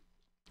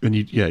 And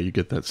you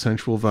get that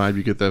sensual vibe.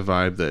 You get that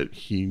vibe that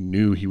he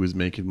knew he was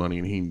making money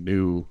and he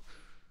knew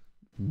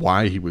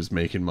why he was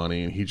making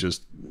money, and he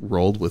just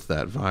rolled with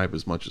that vibe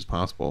as much as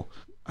possible.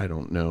 I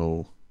don't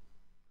know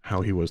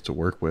how he was to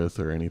work with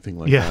or anything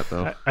like that,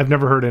 though. I've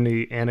never heard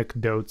any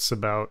anecdotes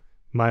about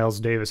Miles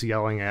Davis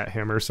yelling at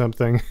him or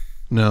something.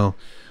 No.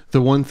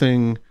 The one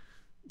thing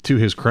to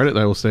his credit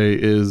I will say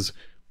is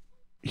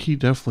he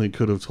definitely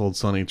could have told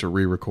Sonny to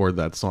re-record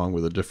that song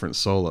with a different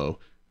solo.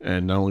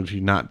 And not only did he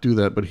not do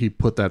that, but he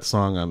put that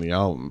song on the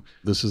album.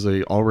 This is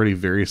a already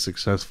very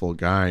successful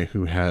guy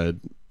who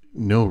had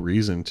no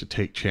reason to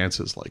take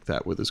chances like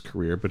that with his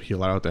career, but he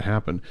allowed it to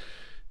happen.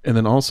 And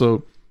then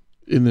also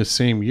in this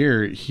same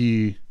year,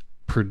 he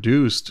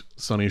produced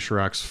Sonny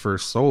Chiroc's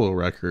first solo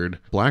record,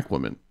 Black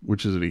Woman,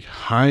 which is a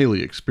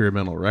highly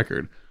experimental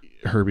record.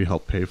 Herbie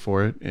helped pay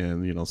for it,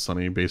 and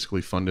Sonny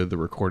basically funded the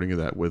recording of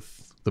that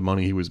with the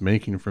money he was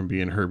making from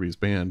being Herbie's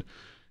band.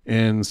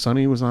 And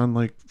Sonny was on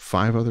like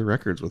 5 other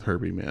records with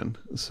Herbie Mann.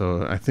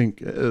 So I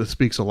think it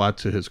speaks a lot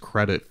to his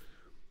credit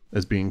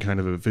as being kind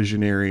of a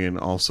visionary and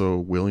also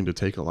willing to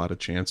take a lot of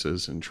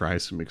chances and try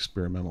some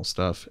experimental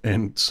stuff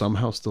and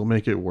somehow still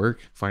make it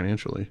work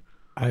financially.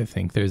 I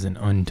think there's an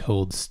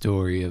untold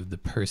story of the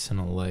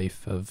personal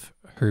life of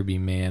Herbie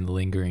Mann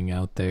lingering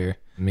out there.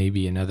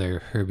 Maybe another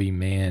Herbie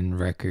Mann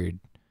record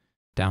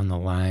down the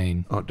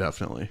line. Oh,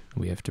 definitely.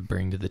 We have to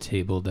bring to the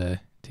table to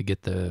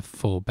get the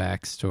full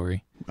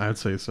backstory. I'd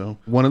say so.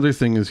 One other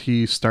thing is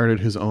he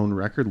started his own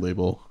record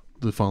label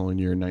the following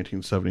year in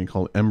 1970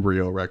 called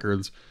Embryo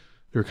Records.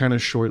 They were kind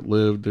of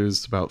short-lived.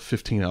 There's about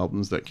 15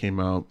 albums that came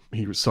out.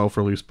 He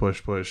self-released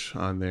Push Push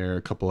on there,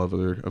 a couple of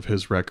other of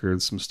his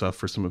records, some stuff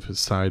for some of his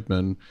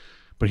sidemen.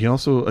 But he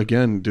also,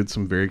 again, did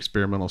some very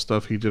experimental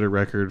stuff. He did a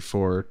record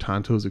for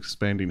Tonto's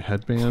Expanding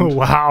Headband. Oh,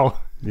 wow.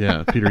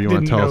 Yeah, Peter, you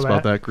want to tell us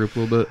about that group a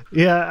little bit?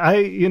 Yeah,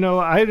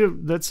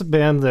 that's a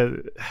band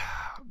that,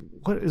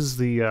 what is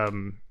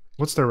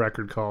what's their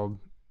record called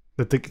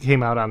that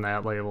came out on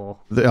that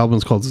label? The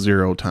album's called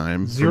Zero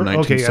Time from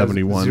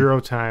 1971. Okay, yeah, Zero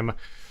Time.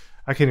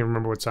 I can't even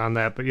remember what's on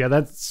that, but yeah,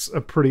 that's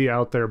a pretty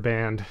out there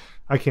band.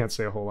 I can't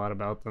say a whole lot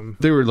about them.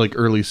 They were like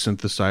early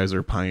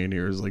synthesizer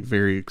pioneers, like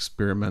very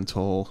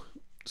experimental,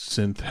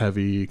 synth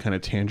heavy, kind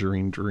of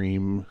Tangerine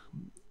Dream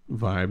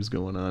vibes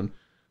going on.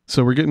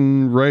 So we're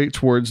getting right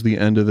towards the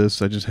end of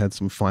this. I just had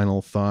some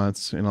final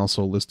thoughts and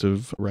also a list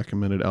of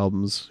recommended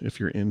albums if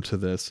you're into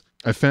this.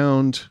 I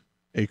found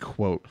a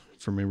quote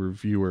from a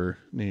reviewer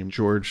named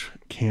George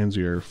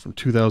Kanzier from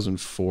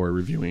 2004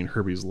 reviewing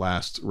Herbie's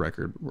last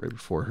record right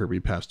before Herbie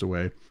passed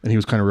away. And he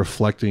was kind of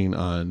reflecting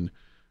on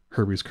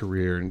Herbie's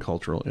career and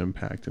cultural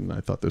impact. And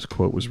I thought this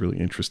quote was really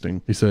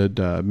interesting. He said,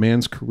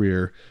 Mann's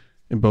career,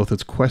 in both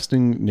its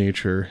questing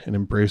nature and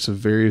embrace of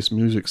various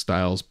music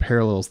styles,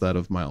 parallels that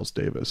of Miles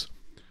Davis.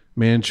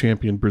 Mann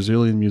championed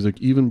Brazilian music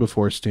even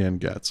before Stan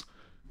Getz.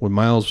 When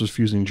Miles was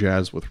fusing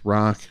jazz with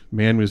rock,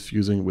 Mann was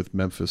fusing with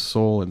Memphis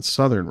soul and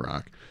southern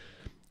rock.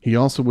 He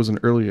also was an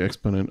early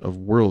exponent of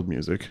world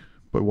music,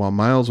 but while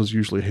Miles was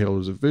usually hailed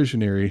as a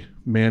visionary,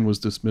 Mann was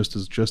dismissed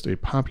as just a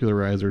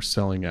popularizer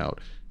selling out.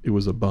 It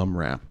was a bum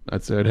rap.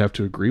 I'd say I'd have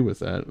to agree with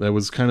that. That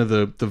was kind of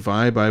the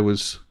vibe I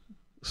was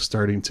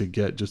starting to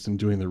get just in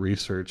doing the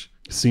research,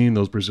 seeing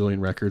those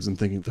Brazilian records and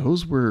thinking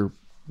those were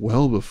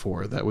well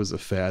before that was a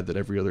fad that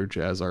every other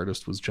jazz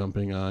artist was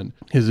jumping on.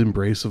 His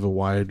embrace of a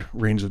wide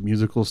range of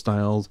musical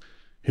styles,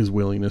 his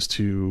willingness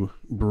to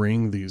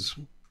bring these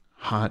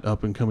hot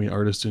up-and-coming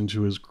artists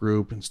into his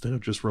group instead of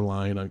just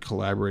relying on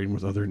collaborating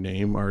with other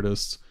name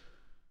artists.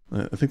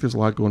 I think there's a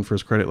lot going for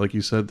his credit. Like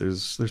you said,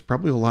 there's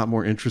probably a lot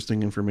more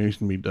interesting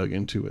information to be dug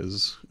into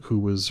as who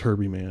was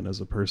Herbie Mann as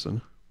a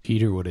person.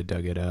 Peter would have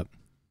dug it up.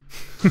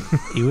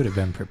 He would have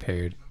been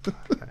prepared.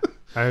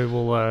 I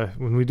will,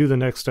 when we do the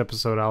next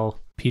episode, I'll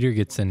Peter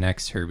gets the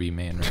next Herbie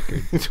Mann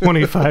record.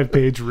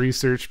 25-page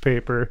research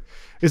paper.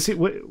 Is he?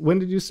 When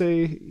did you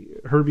say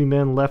Herbie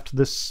Mann left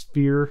this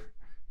sphere?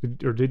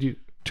 Or did you?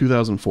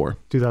 2004.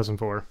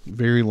 2004.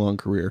 Very long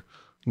career.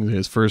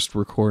 His first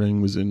recording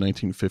was in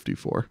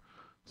 1954.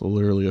 So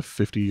literally a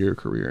 50-year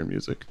career in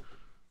music.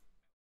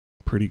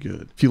 Pretty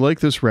good. If you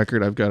like this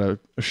record, I've got a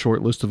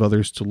short list of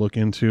others to look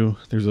into.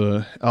 There's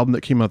a album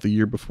that came out the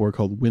year before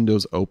called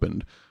Windows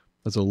Opened.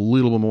 That's a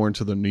little bit more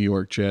into the New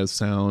York jazz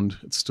sound.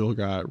 It's still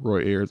got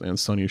Roy Ayers and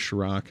Sonny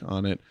Chirac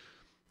on it.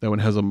 That one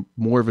has a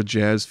more of a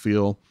jazz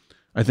feel.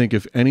 I think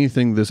if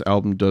anything, this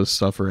album does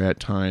suffer at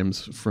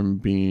times from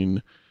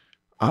being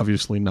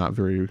obviously not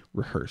very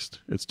rehearsed.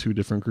 It's two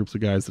different groups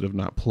of guys that have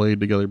not played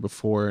together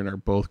before and are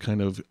both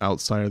kind of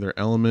outside of their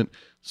element.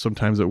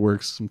 Sometimes it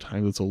works,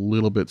 sometimes it's a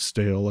little bit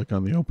stale, like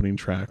on the opening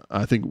track.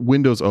 I think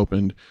Windows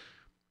Opened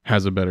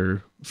has a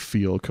better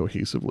feel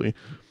cohesively.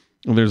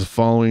 And there's a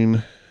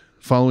following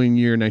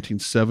year,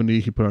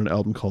 1970, he put out an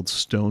album called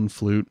Stone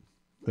Flute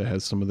that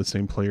has some of the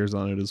same players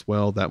on it as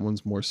well. That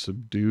one's more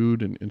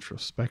subdued and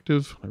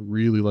introspective. I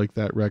really like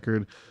that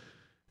record.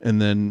 And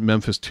then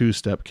Memphis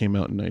Two-Step came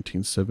out in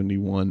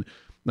 1971.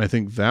 And I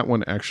think that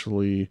one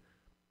actually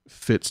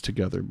fits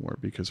together more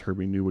because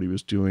Herbie knew what he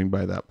was doing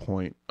by that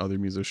point. Other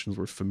musicians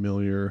were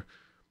familiar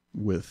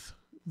with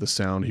the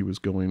sound he was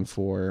going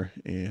for,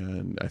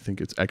 and I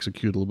think it's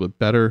executed a little bit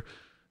better.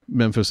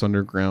 Memphis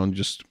Underground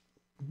just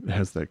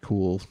has that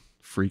cool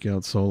freak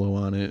out solo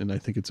on it, and I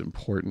think it's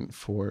important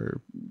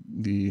for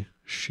the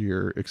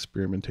sheer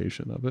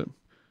experimentation of it.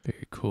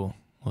 Very cool.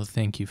 Well,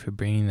 thank you for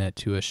bringing that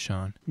to us,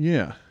 Sean.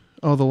 Yeah.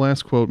 Oh, the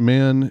last quote.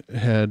 Mann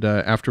had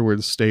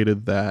afterwards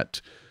stated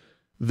that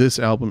this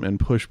album and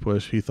Push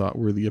Push he thought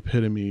were the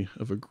epitome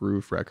of a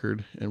groove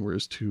record and were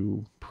his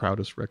two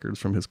proudest records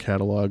from his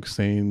catalog,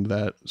 saying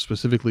that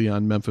specifically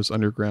on Memphis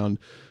Underground,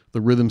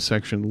 the rhythm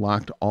section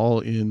locked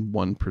all in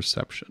one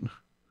perception,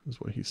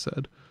 is what he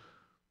said.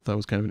 That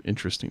was kind of an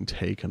interesting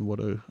take on what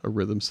a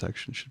rhythm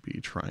section should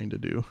be trying to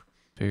do.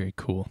 Very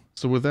cool.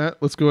 So with that,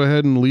 let's go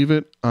ahead and leave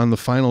it on the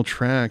final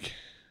track.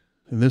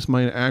 And this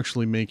might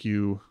actually make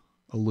you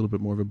a little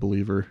bit more of a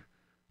believer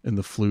in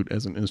the flute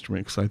as an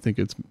instrument, because I think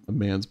it's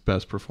Mann's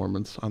best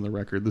performance on the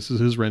record. This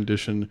is his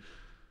rendition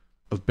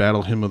of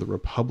Battle Hymn of the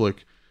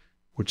Republic,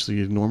 which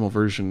the normal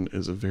version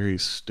is a very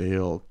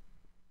stale,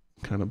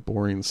 kind of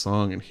boring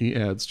song, and he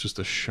adds just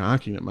a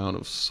shocking amount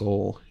of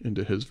soul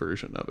into his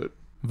version of it.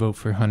 Vote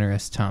for Hunter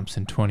S.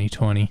 Thompson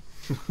 2020.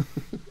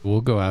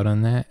 We'll go out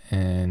on that,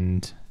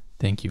 and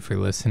thank you for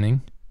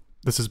listening.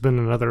 This has been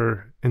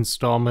another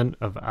installment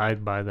of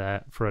I'd Buy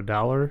That for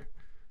 $1.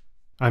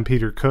 I'm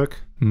Peter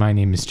Cook. My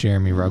name is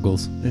Jeremy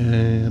Ruggles.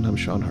 And I'm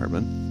Sean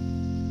Hartman.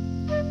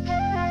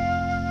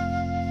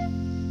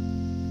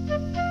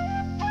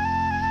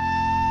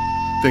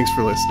 Thanks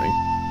for listening.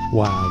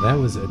 Wow, that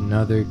was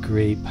another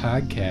great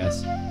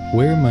podcast.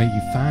 Where might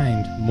you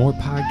find more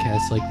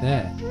podcasts like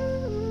that?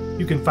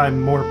 You can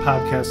find more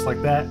podcasts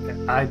like that at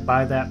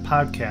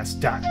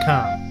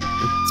I'dBuyThatPodcast.com.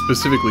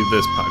 Specifically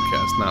this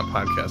podcast, not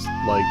podcasts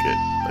like it,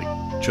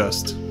 like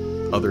just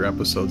other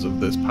episodes of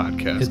this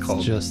podcast. It's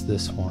called just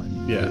this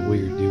one Yeah. that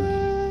we're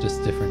doing,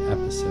 just different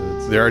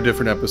episodes. There are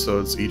different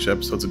episodes. Each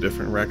episode's a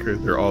different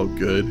record. They're all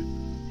good.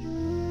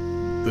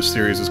 The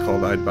series is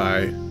called I'd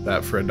Buy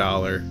That for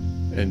 $1.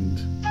 And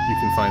you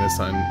can find us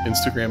on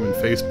Instagram and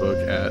Facebook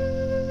at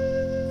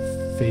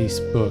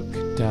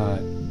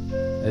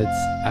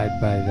It's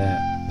I'd Buy That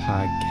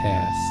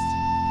Podcast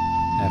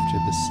after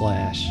the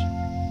slash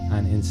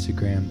on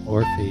Instagram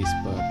or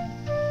Facebook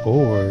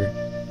or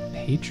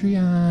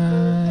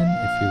Patreon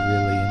if you're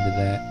really into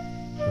that.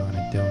 You want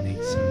to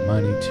donate some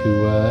money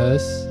to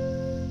us.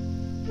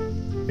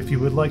 If you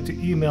would like to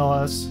email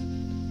us,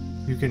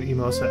 you can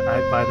email us at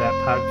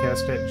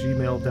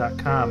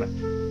I'dBuyThatPodcast@gmail.com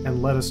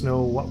and let us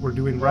know what we're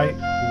doing right,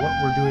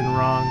 what we're doing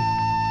wrong,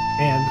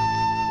 and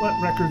what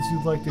records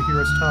you'd like to hear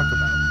us talk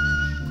about.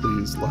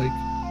 please like,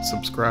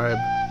 subscribe,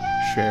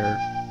 share,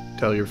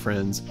 tell your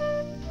friends,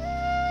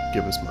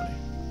 give us money.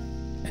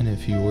 And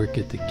if you work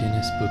at the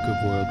Guinness Book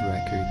of World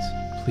Records,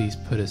 please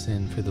put us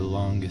in for the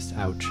longest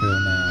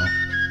outro now.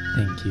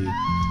 Thank you.